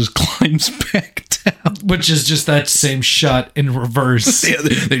later he just climbs back down. which is just that same shot in reverse. Yeah,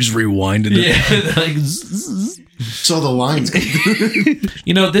 they just rewinded it. Yeah, like, zzz. So the lines.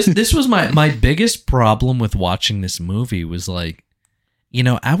 You know, this was my biggest problem with watching this movie was like, you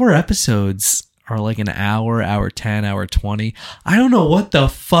know, our episodes are like an hour 10, hour 20. I don't know what the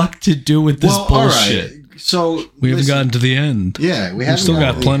fuck to do with this bullshit. All right. So We haven't listen. gotten to the end. Yeah, we We've haven't still got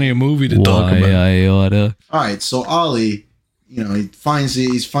gotten- plenty of movie to talk Why about. I oughta. All right, so Ollie, you know, he finds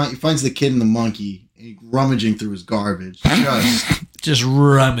the kid and the monkey rummaging through his garbage, Just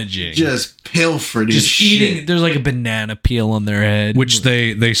rummaging. just pilfered his Just eating. shit. There's like a banana peel on their head. Which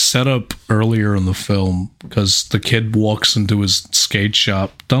they set up earlier in the film because the kid walks into his skate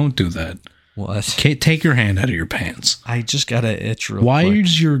shop. Don't do that. What? Take your hand out of your pants. I just got to itch real Why quick.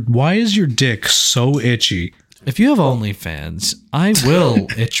 is your dick so itchy? If you have OnlyFans, I will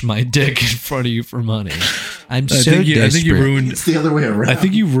itch my dick in front of you for money. I'm so I think you desperate. ruined. It's the other way around. I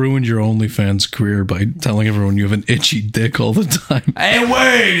think you ruined your OnlyFans career by telling everyone you have an itchy dick all the time. Hey,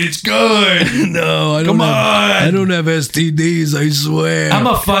 wait, it's good. No, I don't. Come have, on. I don't have STDs. I swear. I'm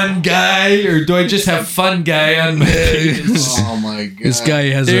a fun guy, or do I just have fun guy on my penis? Oh my god! This guy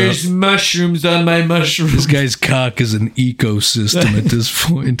has There's a. mushrooms on my mushrooms. This guy's cock is an ecosystem at this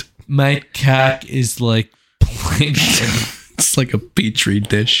point. My cock is like plankton. It's like a petri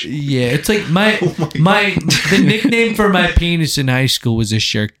dish. Yeah, it's like the nickname for my penis in high school was a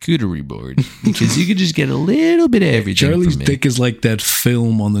charcuterie board because you could just get a little bit of everything. Charlie's from it. dick is like that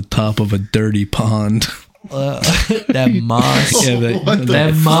film on the top of a dirty pond. That moss. Yeah,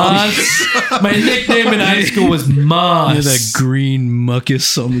 that moss. My nickname in high school was moss. Yeah, that green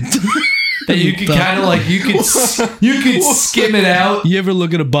mucus on the top. That you could kind of like you could skim it out. You ever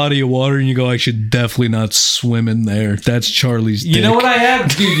look at a body of water and you go, I should definitely not swim in there. That's Charlie's dick. You know what I have,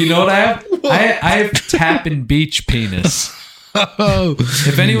 dude? You know what I have? I have Tappan Beach penis. Oh,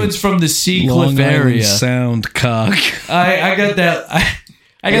 If anyone's from the Sea Long Cliff Island area, Sound cock. I got that.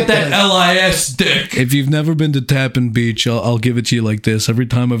 I got that LIS dick. If you've never been to Tappan Beach, I'll give it to you like this. Every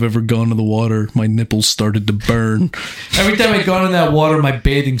time I've ever gone to the water, my nipples started to burn. Every time I got in that water, my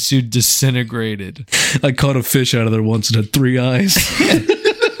bathing suit disintegrated. I caught a fish out of there once and had 3 eyes.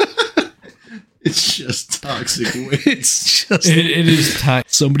 It's just toxic waste. It's just It is time.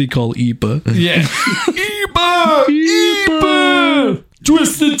 somebody call Ipa. Yeah. Iba! Iba!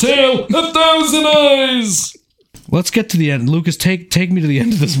 Twisted tail, 1,000 eyes! Let's get to the end. Lucas, take me to the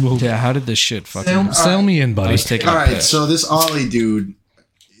end of this movie. Yeah, how did this shit fucking... Sail me in, I buddy. was taking All a right, piss. so this Ollie dude,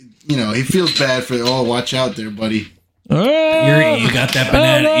 he feels bad for. Oh, watch out there, buddy. You got that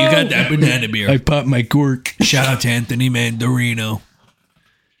banana. You got that banana beer. I popped my cork. Shout out to Anthony Mandarino.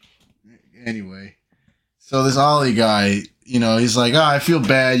 Anyway, so this Ollie guy, he's like, I feel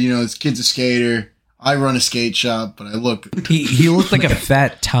bad. This kid's a skater. I run a skate shop, but I look. He looked like a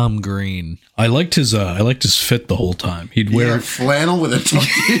fat Tom Green. I liked his fit the whole time. He'd wear flannel with a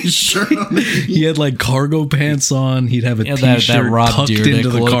tucked-in shirt on. he had like cargo pants on. He'd have a Yeah, that t-shirt Rob tucked Dyrdek into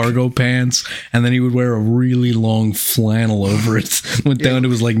the look. cargo pants, and then he would wear a really long flannel over it. Went down to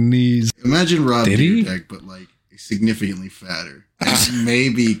his like knees. Imagine Rob Did he? Dyrdek, but like significantly fatter. And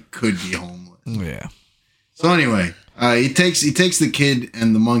maybe could be homeless. Yeah. So anyway, he takes the kid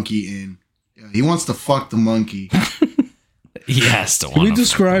and the monkey in. He wants to fuck the monkey. He has to. Can we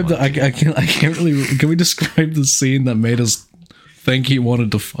describe the? I can't really. Can we describe the scene that made us think he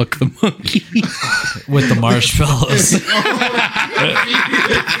wanted to fuck the monkey? With the marshmallows. Yeah,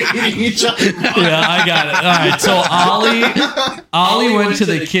 I got it. All right, so Ollie went to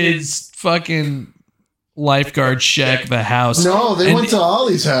the kid's fucking lifeguard shack, the house. No, they went to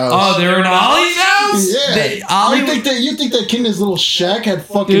Ollie's house. Oh, they were in Ollie's house? Yeah. Ollie you think that kid in his little shack had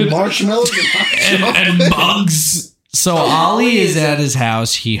fucking marshmallows and bugs. So Ollie is at his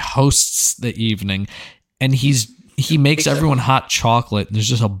house. He hosts the evening, and he makes everyone hot chocolate. And there's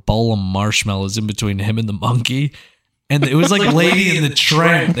just a bowl of marshmallows in between him and the monkey. And it was like Lady and the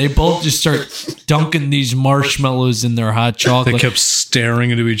Tramp. They both just start dunking these marshmallows in their hot They chocolate. kept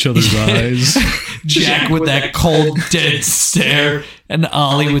staring into each other's eyes. Jack with that cold, dead stare, and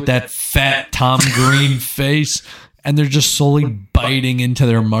Ollie with that fat Tom Green face. And they're just slowly biting into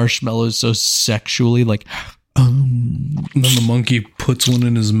their marshmallows so sexually, like... And then the monkey puts one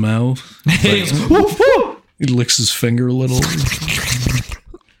in his mouth. He licks his finger a little.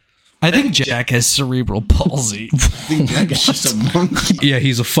 I think Jack has cerebral palsy. I think Jack is just a monkey. Yeah,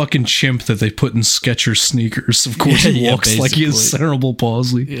 he's a fucking chimp that they put in Skechers sneakers. Of course, he Yeah, walks like he has basically. cerebral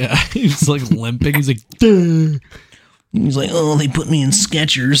palsy. Yeah, he's like limping. He's like, "Duh." He's like, oh, they put me in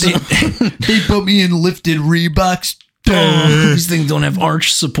Skechers. They put me in lifted Reeboks. These things don't have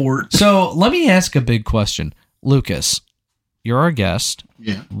arch support. So let me ask a big question. Lucas, you're our guest.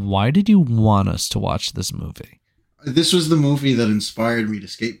 Yeah. Why did you want us to watch this movie? This was the movie that inspired me to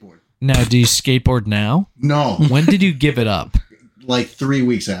skateboard. Now, do you skateboard now? No, When did you give it up? like 3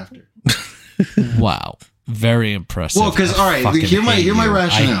 weeks after. Wow. Very impressive. Well, 'cause, I all right, fucking hear my hate you.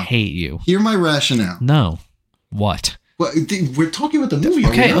 rationale. I hate you. Hear my rationale. No. What? Well, we're talking about the movie.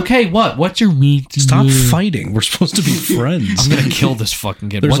 are we not? Okay, what? What's your meat? Stop fighting. We're supposed to be friends. I'm gonna kill this fucking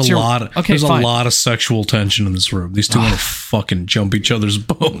kid. There's What's a your... lot. Of, Okay, there's fine. a lot of sexual tension in this room. These two want to fucking jump each other's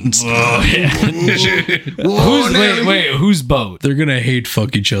bones. Whose boat? They're gonna hate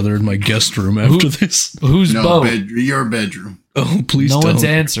fuck each other in my guest room after this. Whose No, boat? your bedroom. Oh, please No don't. one's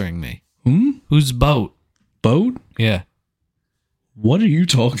answering me. Whose boat? Boat? Yeah. What are you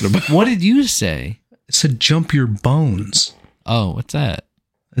talking about? What did you say? I said jump your bones. Oh, what's that?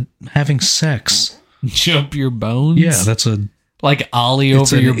 Having sex. Jump your bones? Yeah, that's a like Ollie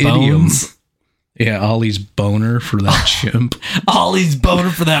it's over an your idiom. bones. Yeah, Ollie's boner for that chimp. Ollie's boner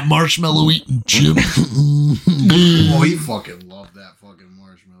for that marshmallow eating chimp. Oh, he fucking loved that fucking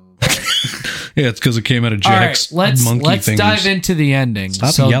marshmallow. Yeah, it's because it came out of All right, Jack's let's monkey fingers. dive into the ending.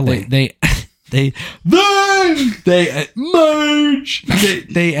 Stop yelling. They They merge.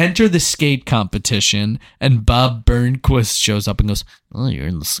 They enter the skate competition, and Bob Burnquist shows up and goes, "Oh, you're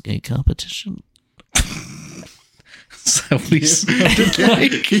in the skate competition." So he's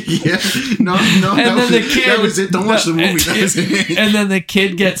Yeah. No, And then the kid, that was it. Don't watch the movie. That was it. And then the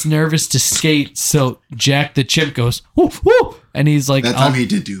kid gets nervous to skate, so Jack the chimp goes, "Woo, woo," and he's like, That time he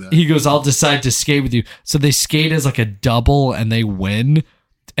did do that. He goes, "I'll decide to skate with you." So they skate as like a double, and they win.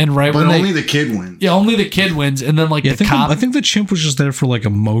 And right But when only the kid wins. yeah, only the kid wins, and then like Yeah, the cop. I think the chimp was just there for like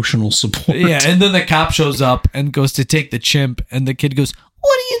emotional support. Yeah, and then the cop shows up and goes to take the chimp, and the kid goes,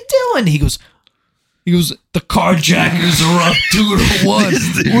 "What are you doing?" He goes, "The carjackers are up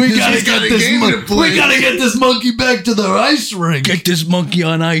 2-1. We gotta got a get this game to play." we gotta get this monkey back to the ice rink. Get this monkey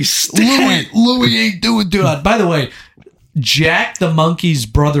on ice. Louis ain't doing that." By the way, Jack the monkey's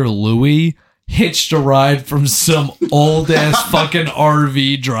brother Louis hitched a ride from some old ass fucking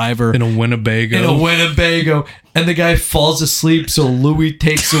RV driver In a Winnebago. in a Winnebago, and the guy falls asleep. So Louis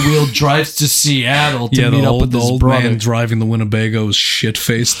takes the wheel, drives to Seattle to meet up with the his old brother. man driving the Winnebago is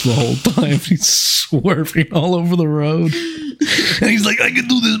shit-faced the whole time. He's swerving all over the road. And he's like, I can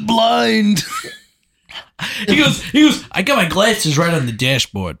do this blind. He goes, "I got my glasses right on the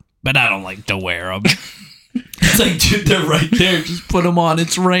dashboard, but I don't like to wear them." It's like, dude, they're right there. Just put them on.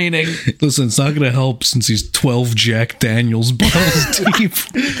 It's raining. Listen, it's not going to help since he's 12 Jack Daniels bottles deep.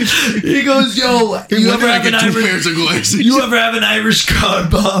 He goes, "Yo, you ever have an Irish? of glasses? You ever have an Irish car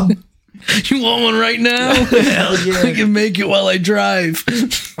bomb?" You want one right now? Hell yeah. I can make it while I drive.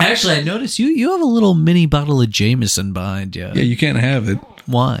 Actually, I noticed you have a little mini bottle of Jameson behind you. Yeah, you can't have it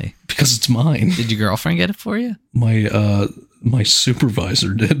Why? because it's mine. Did your girlfriend get it for you? My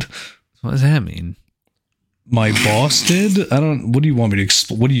supervisor did. What does that mean? My boss did. I don't. What do you want me to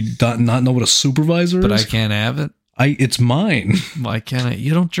explain? What do you not know what a supervisor But is? I can't have it. It's mine. Why can't I?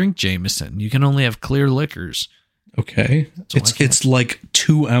 You don't drink Jameson. You can only have clear liquors. Okay, it's like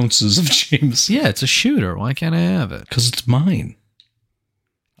 2 ounces of Jameson Yeah, it's a shooter. Why can't I have it? because it's mine.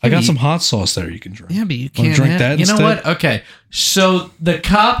 I Yeah, got but some hot sauce there you can drink. Yeah, but you Wanna can't drink have, that You know instead? what? Okay, so the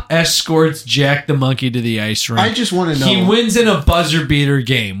cop escorts Jack the monkey to the ice rink. I just want to know. He wins in a buzzer beater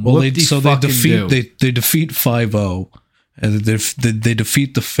game. Well, What they did he defeat fucking do? they defeat 5-0. And they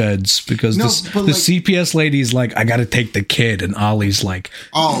defeat the feds because No, the but like- CPS lady's like, I got to take the kid, and Ollie's like,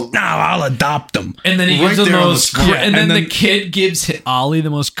 Oh, no, I'll adopt him. And then he Right gives him the there on the most, spot. and then And the then- kid gives Ollie the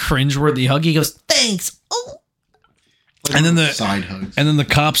most cringeworthy hug. He goes, Thanks. Oh, like And then the side hugs. and then the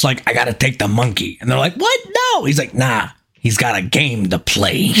cop's like, I got to take the monkey, and they're like, what? No. He's like, nah, he's got a game to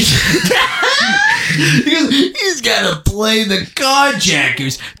play. he goes, he's got to play the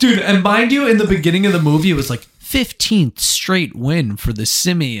carjackers. Dude, and mind you, in the beginning of the movie, it was like 15th straight win for the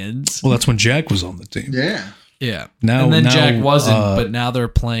Simians. Well, that's when Jack was on the team. Yeah. Yeah. Now- and then now, Jack wasn't, uh, but now they're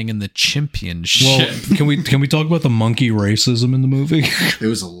playing in the championship. Well, can we talk about the monkey racism in the movie? There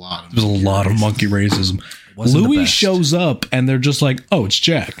was a lot of There's a lot of monkey racism. Wasn't the Louis best. shows up, and they're just like, oh, it's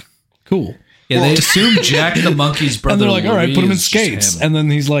Jack. Cool. Yeah, they assume Jack the monkey's brother. And they're like, all right, Louis put him in is just skates. him. And then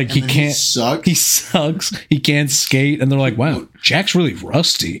he's like, he then he can't. sucks? He sucks. He can't skate. And they're like, wow, Jack's really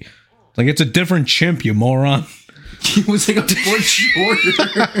rusty. Like, it's a different chimp, you moron. He was like a foot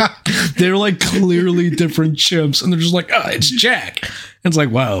shorter. They're like clearly different chimps. And they're just like, oh, it's Jack. And it's like,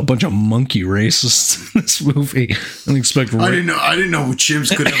 wow, a bunch of monkey racists in this movie. And expect I didn't know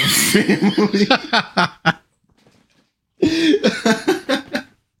chimps could have a family.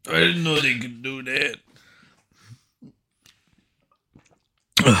 I didn't know they could do that.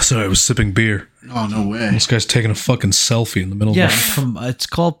 Oh, sorry, I was sipping beer. Oh, no way. This guy's taking a fucking selfie in the middle Yeah, of it's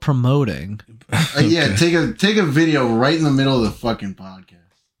called promoting. Yeah, take a video right in the middle of the fucking podcast.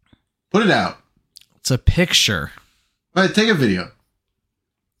 Put it out. It's a picture. All right, take a video.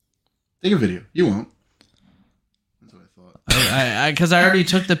 Take a video. You won't. That's what I thought. Because I already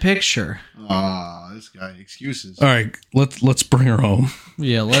took the picture. Ah, this guy. Excuses. All right, let's bring her home.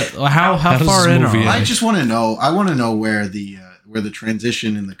 Yeah, how does far this in movie are we? end? I just want to know. I want to know where the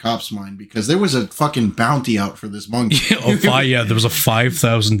transition in the cop's mind, because there was a fucking bounty out for this monkey. Yeah, there was a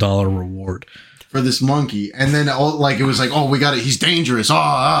 $5,000 reward. For this monkey, and then it was like, oh, we got it. He's dangerous.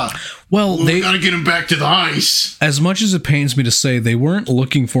 Well, We they, got to get him back to the ice. as much as it pains me to say, they weren't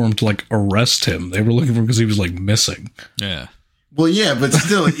looking for him to like arrest him. They were looking for him because he was like missing. Yeah. Well, yeah, but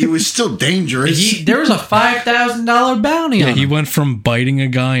still, it was still dangerous. There was a $5,000 bounty on He him. went from biting a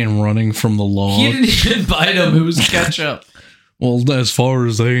guy and running from the law. He didn't even bite him. It was ketchup. Well, as far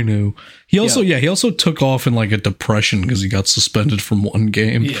as they knew. He also took off in like a depression because he got suspended from one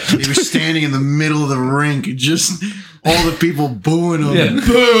game. Yeah. He was standing in the middle of the rink, just all the people booing him. Yeah.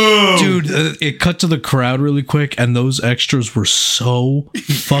 Boom! Dude, it cut to the crowd really quick, and those extras were so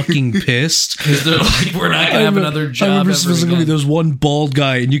fucking pissed. Because they're like, we're not going to have another job. I remember ever specifically again. there's one bald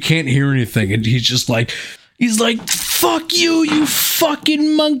guy, and you can't hear anything, and he's like, fuck you, you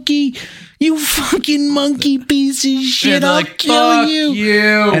fucking monkey. You fucking monkey piece of shit! And they're I'll like, kill fuck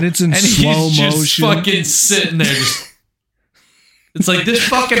you. And it's in and slow he's just motion. fucking sitting there. It's like this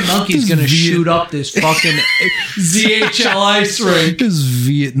fucking monkey's gonna shoot up this fucking ZHL ice rink. His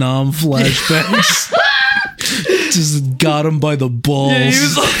Vietnam flashbacks just got him by the balls. Yeah, he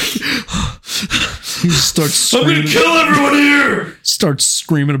was like, He starts I'm gonna screaming, kill everyone here. starts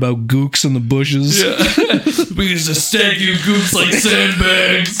screaming about gooks in the bushes. Yeah. We can just stack you goops like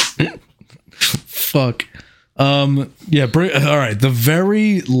sandbags. Fuck. All right. The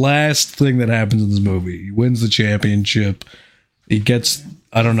very last thing that happens in this movie, he wins the championship. He gets,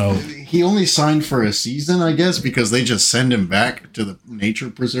 I don't know. He only signed for a season, I guess, because they just send him back to the nature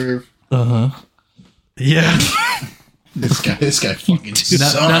preserve. Yeah. This guy fucking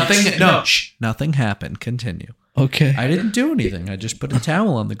sucks. Nothing happened. Continue. Okay. I didn't do anything. I just put a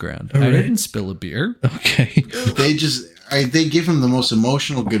towel on the ground. I didn't spill a beer. Okay. They give him the most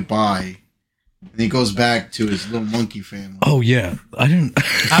emotional goodbye, and he goes back to his little monkey family. Oh yeah. I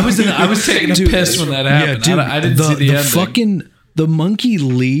was taking a piss when that happened. Yeah, dude. I didn't see the ending. The monkey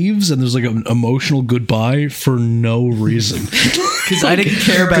leaves and there's like an emotional goodbye for no reason. Because I didn't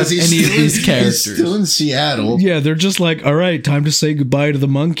care about any of these characters. He's still in Seattle. Yeah, they're just like, all right, time to say goodbye to the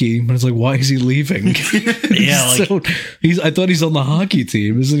monkey. But it's like, why is he leaving? Yeah, like I thought he's on the hockey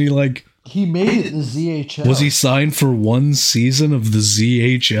team, isn't he? Like, he made it in the ZHL. was he signed for one season of the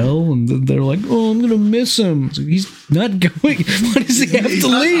ZHL? And then they're like, oh, I'm gonna miss him. So he's not going. Why does he have He's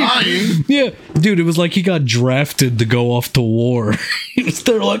to not leave? dying. Yeah, dude, it was like he got drafted to go off to war.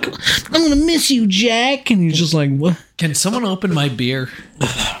 They're like, I'm gonna miss you, Jack, and he's just like, what? Can someone open my beer?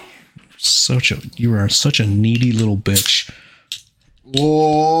 You are such a needy little bitch.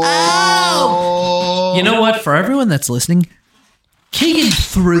 Whoa! You know what? For everyone that's listening, Keegan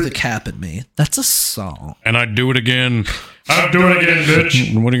threw the cap at me. That's a song. And I'd do it again. I'll do it again,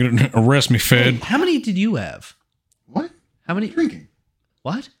 bitch. What are you gonna arrest me, Fed? How many did you have? What? How many? Drinking?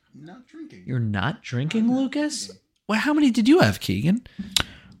 What? Not drinking. You're not drinking, Lucas? Well, how many did you have, Keegan?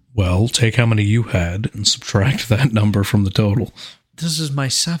 Well, take how many you had and subtract that number from the total. This is my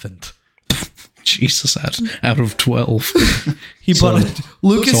 7th. Jesus, out of 12. He brought it.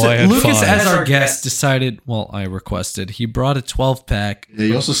 Lucas, So I had Lucas 5. as our guest, decided. Well, I requested. He brought a 12-pack. Yeah,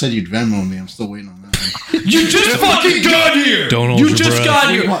 you also said you'd Venmo me. I'm still waiting on that. You just fucking got here. Don't hold You your just breath.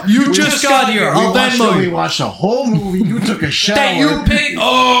 got here. You just got here. I'll Venmo We you. watched a whole movie. You took a shower. That you paid.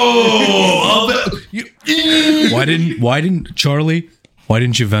 Oh, Why didn't Charlie? Why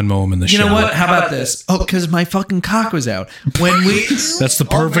didn't you Venmo him in the you show? know what? How about this? Oh, because my fucking cock was out. When we... That's the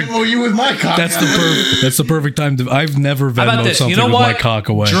perfect. I'll Venmo you with my cock. That's the perfect time to. I've never How about Venmoed this? something You know with what? my cock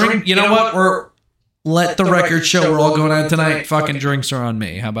away. Drink. You know what? Let the record show we're all going out tonight. Fucking drinks are on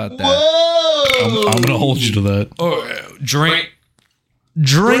me. How about that? Whoa! I'm gonna hold you to that. Oh, drink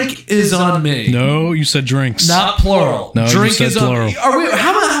is on me. No, you said drinks. Not plural. No, you drink said is plural. on. Are we?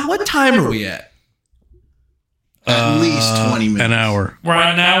 What time are we at? At least 20 minutes. An hour. We're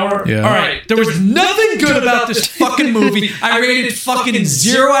at an hour. Yeah. All right. There was nothing good about this fucking movie. I rated fucking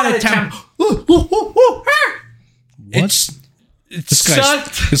 0 out of 10. What? It This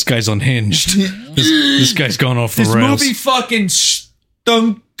sucked. guy's unhinged. This guy's gone off the This rails. movie fucking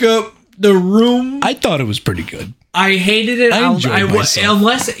stunk up the room. I thought it was pretty good. I hated it. I enjoyed myself.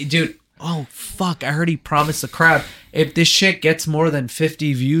 Unless, dude. Oh fuck! I heard he promised the crowd if this shit gets more than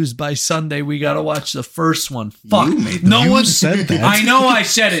 50 views by Sunday, we gotta watch the first one. Fuck! You made No that. one You said that. I know I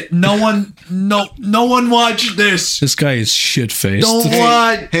said it. No one watched this. This guy is shit faced. Don't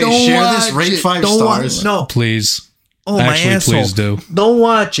watch. Hey, don't share watch this, rate it. 5 Don't stars. no. Please. Oh Actually, my asshole. please do. Don't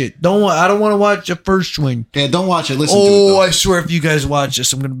watch it. I don't want to watch the first one. Yeah, don't watch it. Listen to it. Oh, Though. I swear, if you guys watch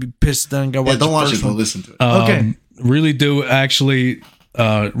this, I'm gonna be pissed. Then go watch. Yeah, don't the watch first it. Though. one. Listen to it. Okay. Really do actually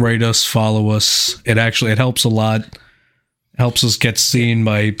rate us, follow us. It helps a lot. Helps us get seen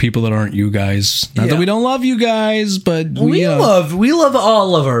by people that aren't you guys. Not Yeah. that we don't love you guys, but We love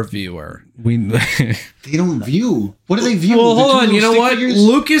all of our viewer. we They don't view. What do they view? Well, The hold two on. little You know stick what? figures?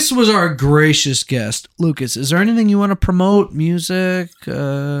 Lucas was our gracious guest. Lucas, is there anything you want to promote? Music?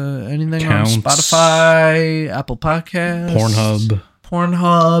 Anything Counts. on Spotify, Apple Podcasts,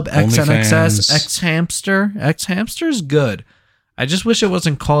 Pornhub, XNXS, OnlyFans. X-Hamster? X-Hamster's good. I just wish it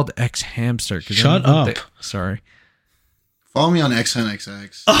wasn't called X-Hamster. Shut up. Sorry. Follow me on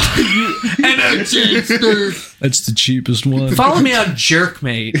XNXX. That's the cheapest one. Follow me on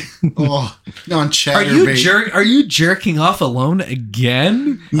Jerkmate. Oh, on Are Chatterbait. you jerking off alone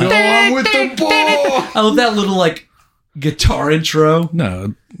again? No, I'm with the ball. I love that little like guitar intro.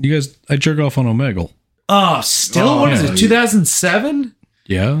 No, you guys, I jerk off on Omegle. Oh, still? Oh, What is yeah. it? 2007?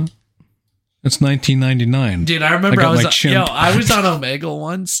 Yeah. It's 1999. Dude, I remember I I, got was my chimp. I was on Omegle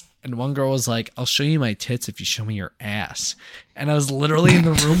once, and one girl was like, "I'll show you my tits if you show me your ass." And I was literally in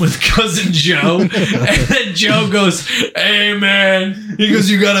the room with cousin Joe, and then Joe goes, "Hey man," he goes,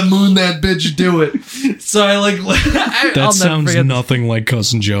 "You gotta moon that bitch, do it." So I like, That sounds nothing like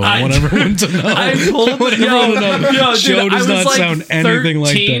Cousin Joe. I want everyone to know. I pulled want everyone to know. Joe dude, does I was not sound anything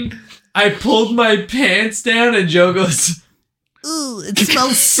like that. I pulled my pants down, and Joe goes, Ooh, it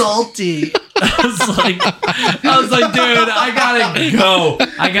smells salty. I was like, dude,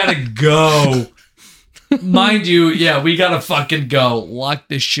 I gotta go. Mind you, yeah, we gotta fucking go. Lock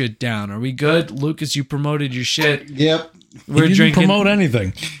this shit down. Are we good? Lucas, you promoted your shit. Yep. We're He didn't drinking. promote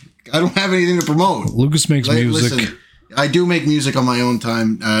anything. I don't have anything to promote. Lucas makes music. Listen, I do make music on my own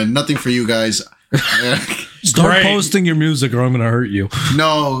time. Nothing for you guys. Start Great. posting your music or I'm going to hurt you.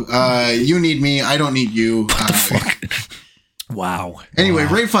 No, you need me. I don't need you. Wow. Anyway,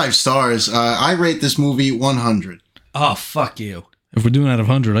 rate 5 stars. I rate this movie 100. Oh, fuck you. If we're doing out of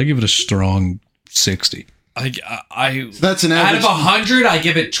 100, I give it a strong 60. That's an Out average. of 100, I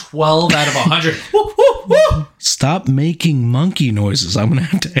give it 12 out of 100. Woo, woo, woo. Stop making monkey noises. I'm going to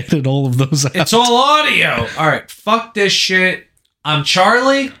have to edit all of those out. It's all audio. All right, fuck this shit. I'm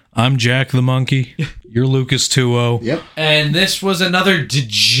Charlie, I'm Jack the Monkey. You're Lucas 2-0. Yep. and this was another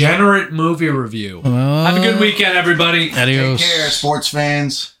Degenerate movie review. Have a good weekend, everybody. Adios. Take care, sports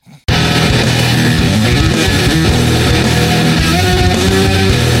fans.